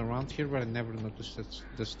know I've been around here, but I never noticed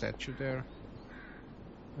the statue there.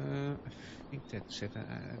 I think that's it.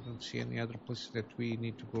 I don't see any other places that we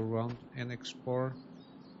need to go around and explore.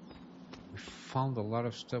 We found a lot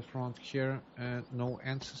of stuff around here. No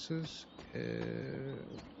ancestors.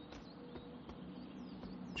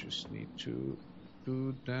 Just need to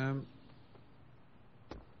do them.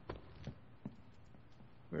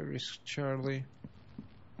 Where is Charlie?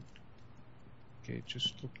 Okay,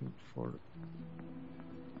 just looking for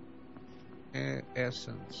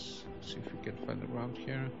essence. See if we can find around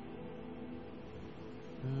here.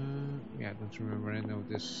 Yeah, I don't remember any of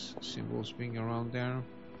these symbols being around there.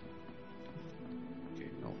 Okay,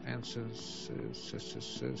 no answers.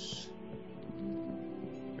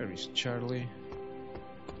 Where is Charlie?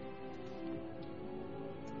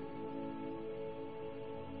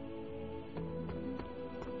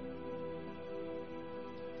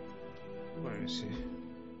 Where is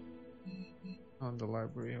he? On the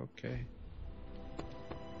library, okay.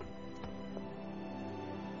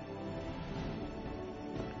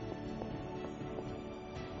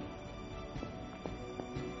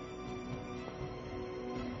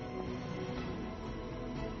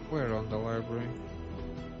 Where on the library?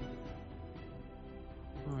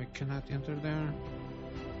 Oh, I cannot enter there.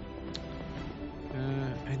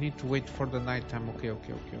 I need to wait for the night time. Okay.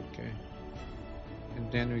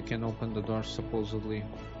 And then we can open the door, supposedly.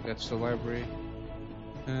 That's the library.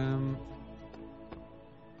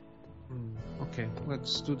 Okay,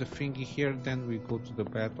 let's do the thingy here, then we go to the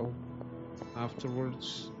battle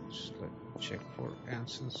afterwards. Just let me check for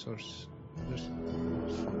answers or there's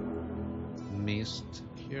mist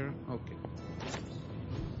here. Okay.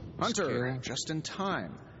 Hunter, just in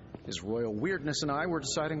time. His royal weirdness and I were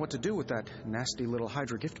deciding what to do with that nasty little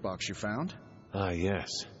Hydra gift box you found. Ah, yes.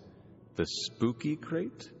 The spooky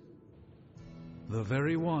crate? The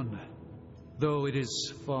very one. Though it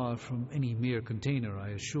is far from any mere container, I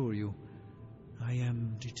assure you. I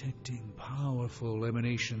am detecting powerful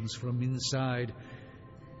emanations from inside.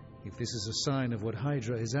 If this is a sign of what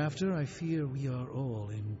Hydra is after, I fear we are all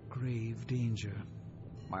in grave danger.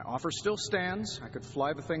 My offer still stands. I could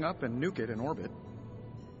fly the thing up and nuke it in orbit.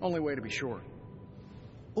 Only way to be sure.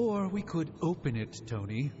 Or we could open it,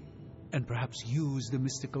 Tony, and perhaps use the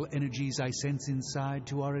mystical energies I sense inside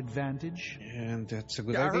to our advantage. And that's a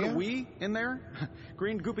good I idea. heard we in there?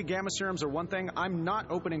 Green goopy gamma serums are one thing. I'm not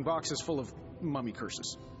opening boxes full of mummy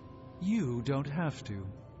curses. You don't have to.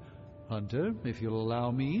 Hunter, if you'll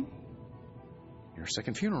allow me. Your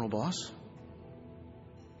second funeral, boss.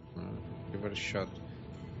 Give it a shot.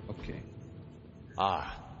 Okay.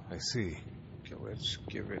 Ah, I see. Okay, let's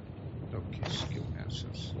give it. Okay, skill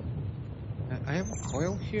answers. I have a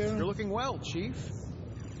coil here. You're looking well, Chief.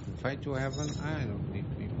 Invite to heaven. I don't need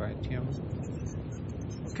to invite him.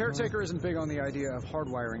 Caretaker isn't big on the idea of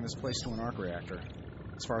hardwiring this place to an arc reactor.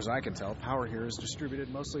 As far as I can tell, power here is distributed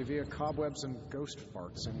mostly via cobwebs and ghost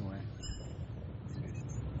farts anyway.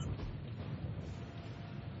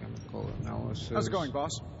 Chemical analysis. How's it going,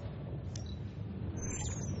 boss?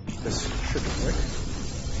 This should be quick.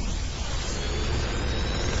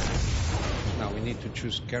 Now we need to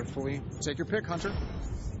choose carefully. Take your pick, Hunter.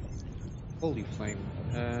 Holy flame.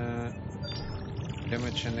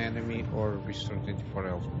 Damage an enemy or restore 24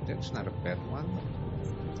 health. That's not a bad one.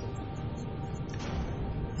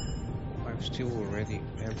 I'm still already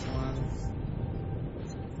have one.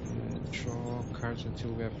 Draw cards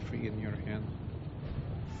until we have 3 in your hand.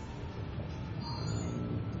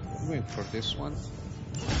 I'm going for this one.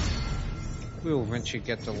 We'll eventually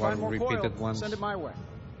get a lot of repeated ones. Send it my way.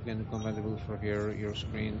 Again, compatible for here, your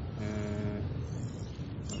screen.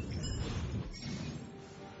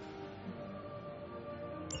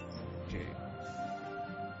 Okay.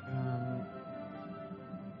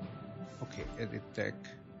 Okay, edit deck.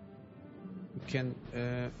 We can.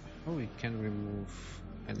 We can remove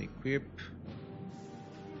and equip.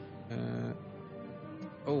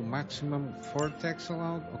 Maximum vortex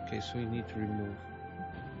allowed. Okay, so we need to remove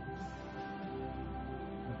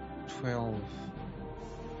 12.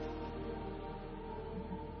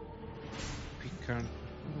 Picard.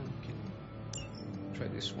 Okay. Try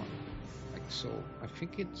this one. Like so. I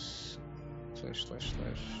think it's /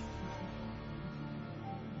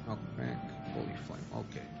 knockback. Holy flame.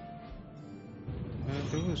 Okay.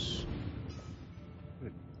 There was.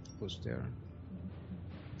 What was there?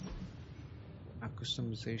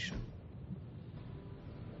 Customization.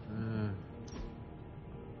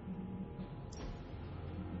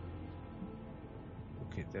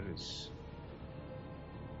 Okay, there is.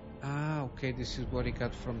 Okay, this is what he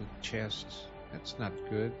got from the chest. That's not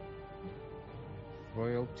good.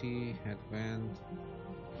 Royalty, headband.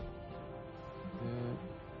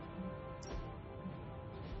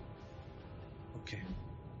 Okay.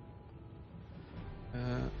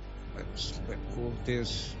 Let's let go of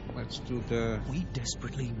this. Let's do the... We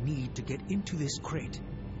desperately need to get into this crate.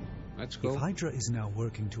 Let's go. If Hydra is now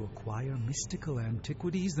working to acquire mystical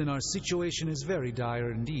antiquities, then our situation is very dire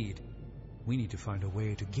indeed. We need to find a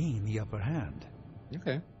way to gain the upper hand.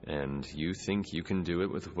 Okay. And you think you can do it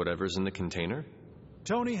with whatever's in the container?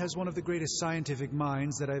 Tony has one of the greatest scientific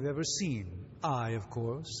minds that I've ever seen. I, of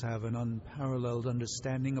course, have an unparalleled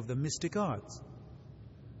understanding of the mystic arts.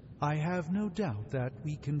 I have no doubt that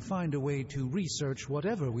we can find a way to research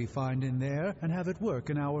whatever we find in there and have it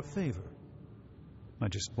work in our favor. I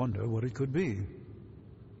just wonder what it could be.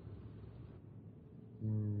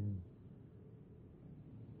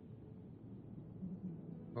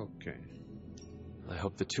 Okay. I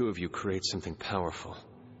hope the two of you create something powerful.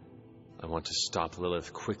 I want to stop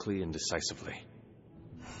Lilith quickly and decisively.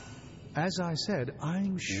 As I said,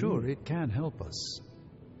 I'm sure it can help us.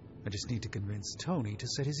 I just need to convince Tony to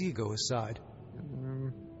set his ego aside.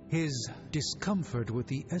 His discomfort with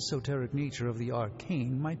the esoteric nature of the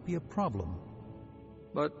arcane might be a problem.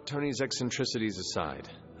 But Tony's eccentricities aside,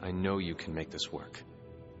 I know you can make this work.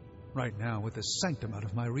 Right now, with the sanctum out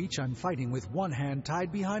of my reach, I'm fighting with one hand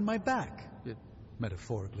tied behind my back.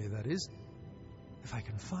 Metaphorically, that is. If I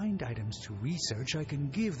can find items to research, I can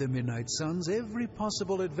give the Midnight Suns every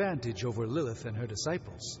possible advantage over Lilith and her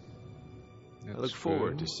disciples. I look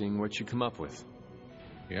forward to seeing what you come up with.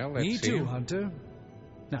 Yeah, let's see. Me too, Hunter.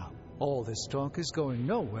 Now, all this talk is going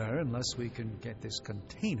nowhere unless we can get this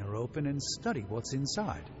container open and study what's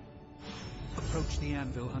inside. Approach the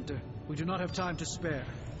anvil, Hunter. We do not have time to spare.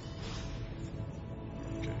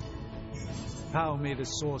 Okay. How may the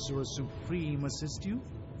Sorcerer Supreme assist you?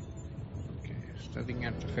 Okay. Studying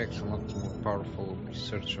artifacts unlocks more powerful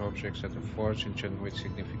research objects at the forge and generate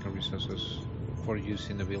significant resources for use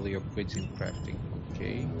in ability upgrades in crafting.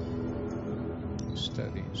 Okay.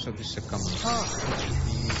 Study. So this is a common.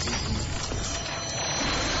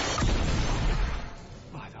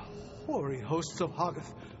 By the hoary hosts of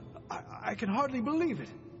Hoggoth, I can hardly believe it.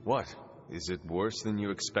 What? Is it worse than you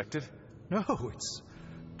expected? No, it's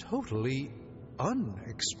totally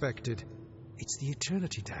unexpected. It's the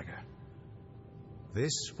Eternity Dagger.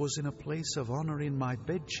 This was in a place of honor in my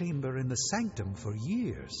bedchamber in the Sanctum for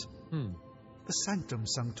years. The Sanctum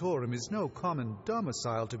Sanctorum is no common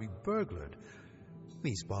domicile to be burglared.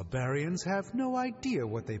 These barbarians have no idea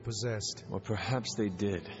what they possessed. Or perhaps they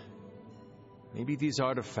did. Maybe these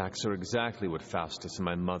artifacts are exactly what Faustus and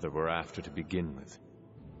my mother were after to begin with.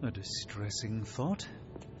 A distressing thought.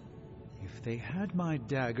 If they had my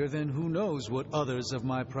dagger, then who knows what others of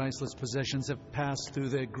my priceless possessions have passed through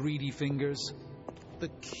their greedy fingers. The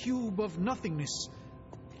cube of nothingness.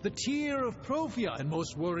 The tear of Profia, and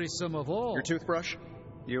most worrisome of all... Your toothbrush?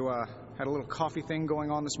 You, had a little coffee thing going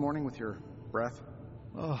on this morning with your breath?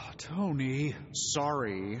 Oh, Tony.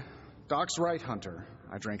 Sorry. Doc's right, Hunter.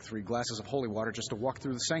 I drank 3 glasses of holy water just to walk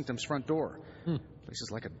through the sanctum's front door. Place is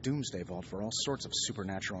like a doomsday vault for all sorts of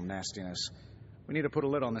supernatural nastiness. We need to put a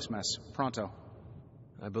lid on this mess. Pronto.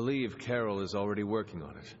 I believe Carol is already working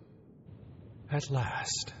on it. At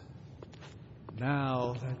last.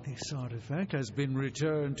 Now that this artifact has been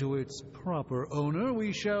returned to its proper owner,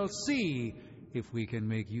 we shall see if we can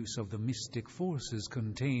make use of the mystic forces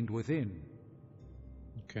contained within.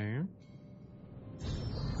 Okay.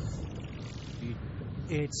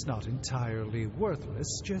 It's not entirely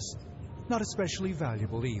worthless, just not especially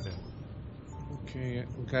valuable either. Okay,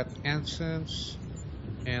 we got incense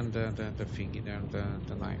and the thingy there,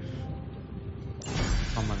 the knife.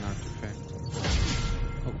 Common artifact.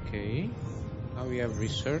 Okay. Now we have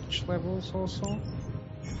research levels also.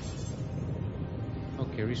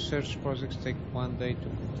 Okay, research projects take 1 day to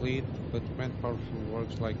complete, but grant powerful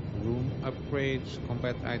works like room upgrades,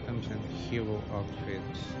 combat items, and hero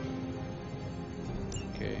outfits.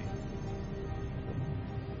 Okay.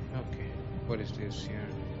 Okay, what is this here?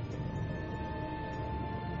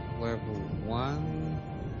 Level 1.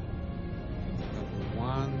 Level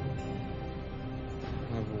 1.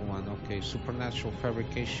 Level 1, okay. Supernatural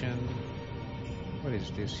fabrication. What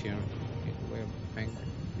is this here? Okay, do I have a thing?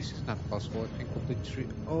 This is not possible. I think complete 3.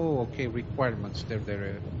 Oh, okay, requirements.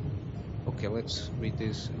 They're okay, let's read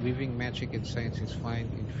this. Weaving magic and science is fine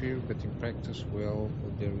in theory, but in practice, well,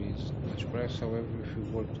 there is much price. However, if we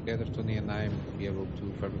work together, Tony and I will be able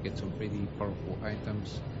to fabricate some pretty powerful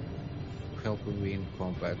items to help you in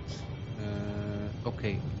combat.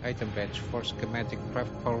 Okay, item badge for schematic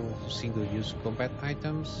craft powerful single-use combat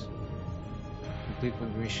items. Complete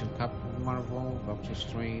one mission, Captain Marvel, Doctor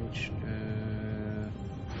Strange.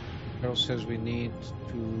 Carol says we need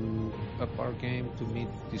to up our game to meet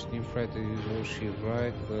this new threat. She is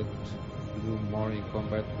right, but to do more in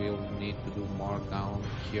combat we'll need to do more down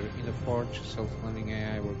here in the forge. Self-learning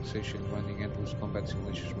AI workstation running endless combat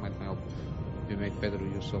simulations might help we make better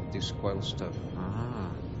use of this coil stuff.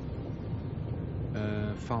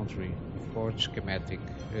 Foundry, forge schematic,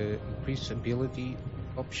 increase ability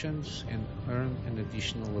options and earn an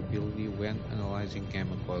additional ability when analyzing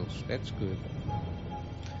gamma coils. That's good.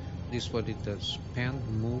 This is what it does. Spend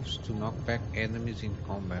moves to knock back enemies in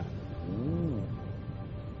combat. Ooh,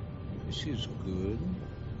 this is good.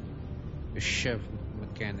 A shove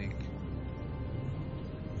mechanic.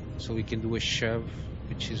 So we can do a shove,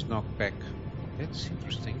 which is knockback. That's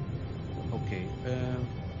interesting. Okay.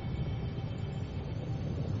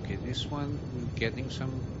 Okay, this one we're getting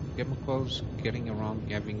some gamma coils. Getting around,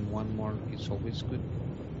 having one more is always good.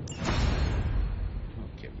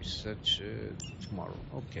 Okay, research tomorrow.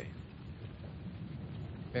 Okay.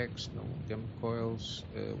 Packs, no gamma coils.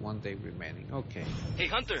 1 day remaining. Okay. Hey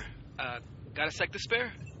Hunter, got a sec to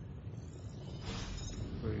spare?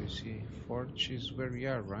 Where is he? Forge is where we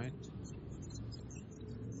are, right?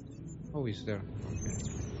 Oh, he's there. Okay.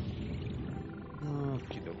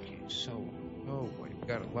 Okie dokie. So, oh boy,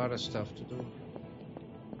 got a lot of stuff to do.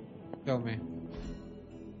 Tell me.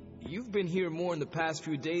 You've been here more in the past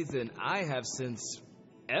few days than I have since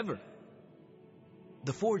ever.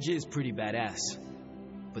 The forge is pretty badass,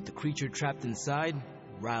 but the creature trapped inside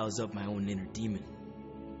riles up my own inner demon.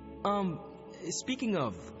 Speaking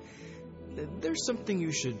of, there's something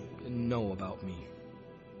you should know about me.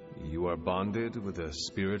 You are bonded with a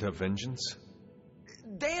spirit of vengeance?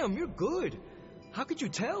 Damn, you're good. How could you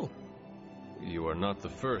tell? You are not the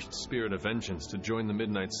first spirit of vengeance to join the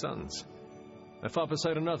Midnight Suns. I fought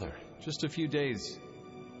beside another, just a few days...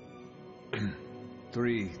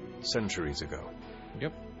 3 centuries ago.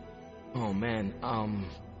 Yep. Oh man,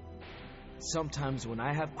 sometimes when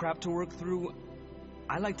I have crap to work through,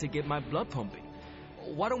 I like to get my blood pumping.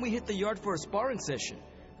 Why don't we hit the yard for a sparring session?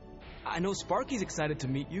 I know Sparky's excited to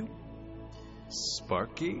meet you.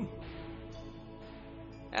 Sparky?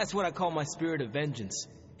 That's what I call my spirit of vengeance.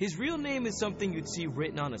 His real name is something you'd see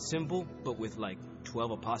written on a symbol, but with like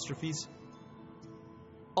 12 apostrophes.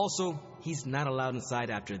 Also, he's not allowed inside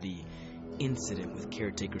after the incident with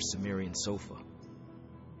caretaker Sumerian Sofa.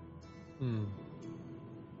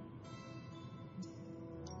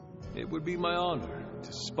 It would be my honor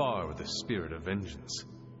to spar with the spirit of vengeance.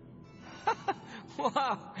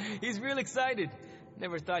 Wow, he's real excited.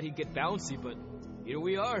 Never thought he'd get bouncy, but here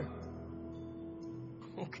we are.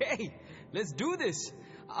 Okay, let's do this.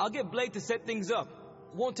 I'll get Blake to set things up.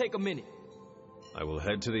 Won't take a minute. I will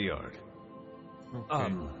head to the yard.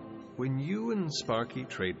 Okay. When you and Sparky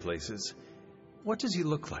trade places, what does he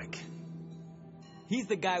look like? He's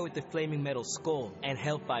the guy with the flaming metal skull and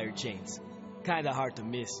hellfire chains. Kinda hard to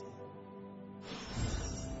miss.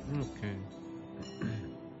 Okay.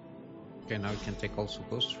 Okay, now we can take also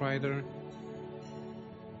Ghost Rider.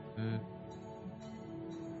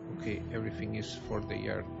 Okay, everything is for the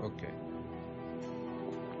yard. Okay.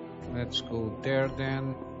 Let's go there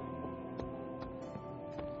then.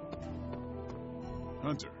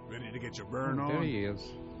 Hunter, ready to get your burn on? There he is.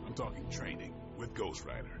 I'm talking training with Ghost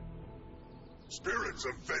Rider. Spirits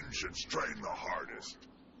of vengeance train the hardest.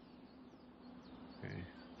 Okay.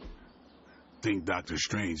 Think Dr.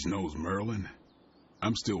 Strange knows Merlin?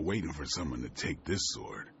 I'm still waiting for someone to take this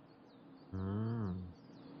sword.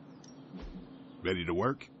 Ready to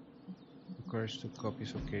work? Of course, 2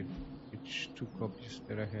 copies. Okay, which 2 copies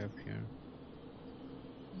that I have here?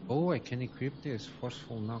 Oh, I can equip this.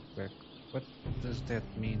 Forceful knockback. What does that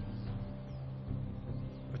mean?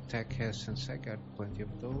 Attack has, since I got plenty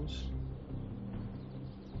of those.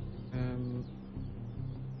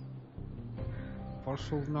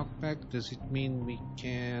 Forceful knockback, does it mean we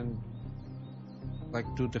can like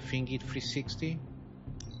do the thingy 360?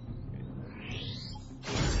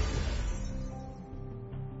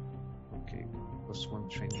 Okay, +1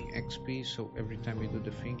 training XP, so every time we do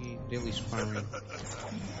the thingy, daily sparring.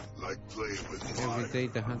 Like playing with Every fire. day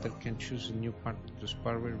the hunter can choose a new partner to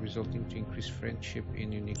spar with, resulting to increased friendship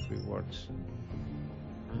and unique rewards.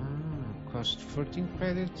 Cost 13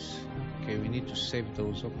 credits? Okay, we need to save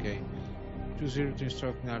those, okay. Choose 0 to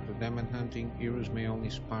instruct in art of diamond hunting. Heroes may only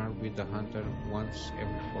spar with the hunter once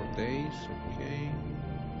every 4 days, okay.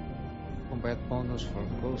 Combat bonus for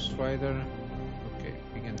Ghost Rider. Okay,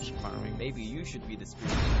 begin sparring. Maybe you should be the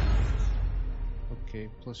spirit. Okay,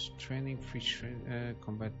 plus training, free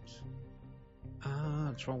combat.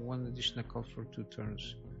 Draw 1 additional call for 2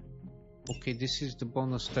 turns. Okay, this is the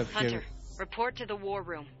bonus stuff Hunter, here. report to the war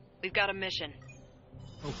room. We've got a mission.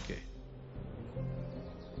 Okay.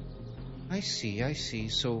 I see.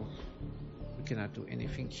 So, we cannot do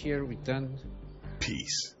anything here. We're done.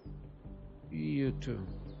 Peace. You too.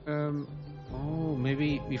 Oh,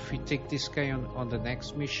 maybe if we take this guy on the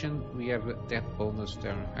next mission, we have that bonus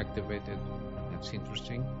there activated. That's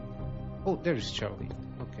interesting. Oh, there is Charlie.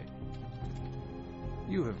 Okay.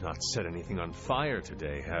 You have not set anything on fire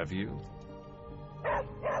today, have you?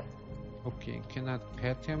 Okay, cannot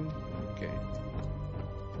pet him. Okay.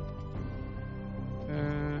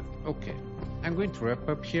 Okay. I'm going to wrap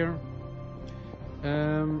up here.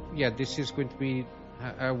 Yeah, this is going to be.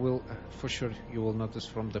 I will for sure. You will notice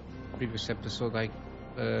from the previous episode. I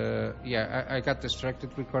got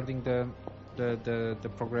distracted recording the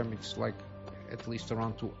program. It's like at least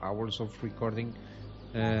around 2 hours of recording.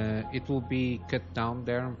 It will be cut down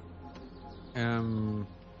there.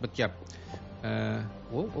 But yeah.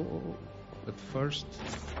 Whoa. But first,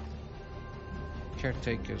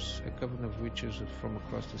 caretakers, a coven of witches from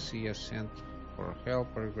across the sea has sent for help.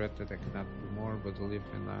 I regret that I cannot do more, but Lilith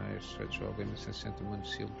and I stretch our limits and sent them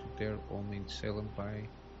unsealed to their home in Salem by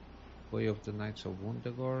way of the Knights of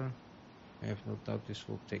Wundagore. I have no doubt this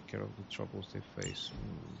will take care of the troubles they face.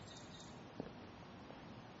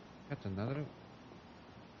 Got another.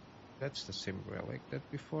 That's the same relic that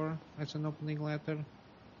before as an opening letter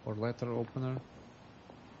or letter opener.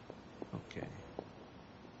 Okay.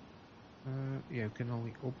 Yeah, you can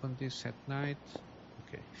only open this at night.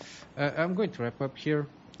 Okay. I'm going to wrap up here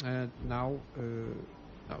now.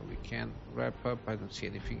 Now we can wrap up. I don't see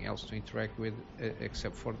anything else to interact with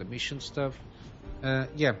except for the mission stuff. 2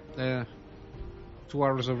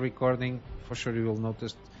 hours of recording. For sure you will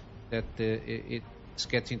notice that it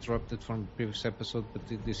gets interrupted from the previous episode, but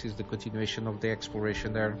this is the continuation of the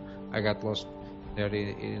exploration there. I got lost there.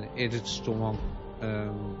 It's too long.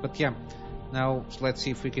 But yeah, now let's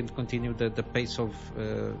see if we can continue the pace of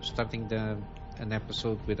starting an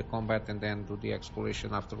episode with the combat and then do the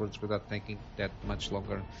exploration afterwards without taking that much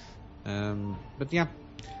longer. But yeah,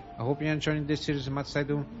 I hope you're enjoying this series as much as I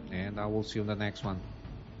do, and I will see you in the next one.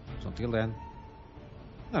 So until then,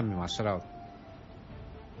 I'm Master out.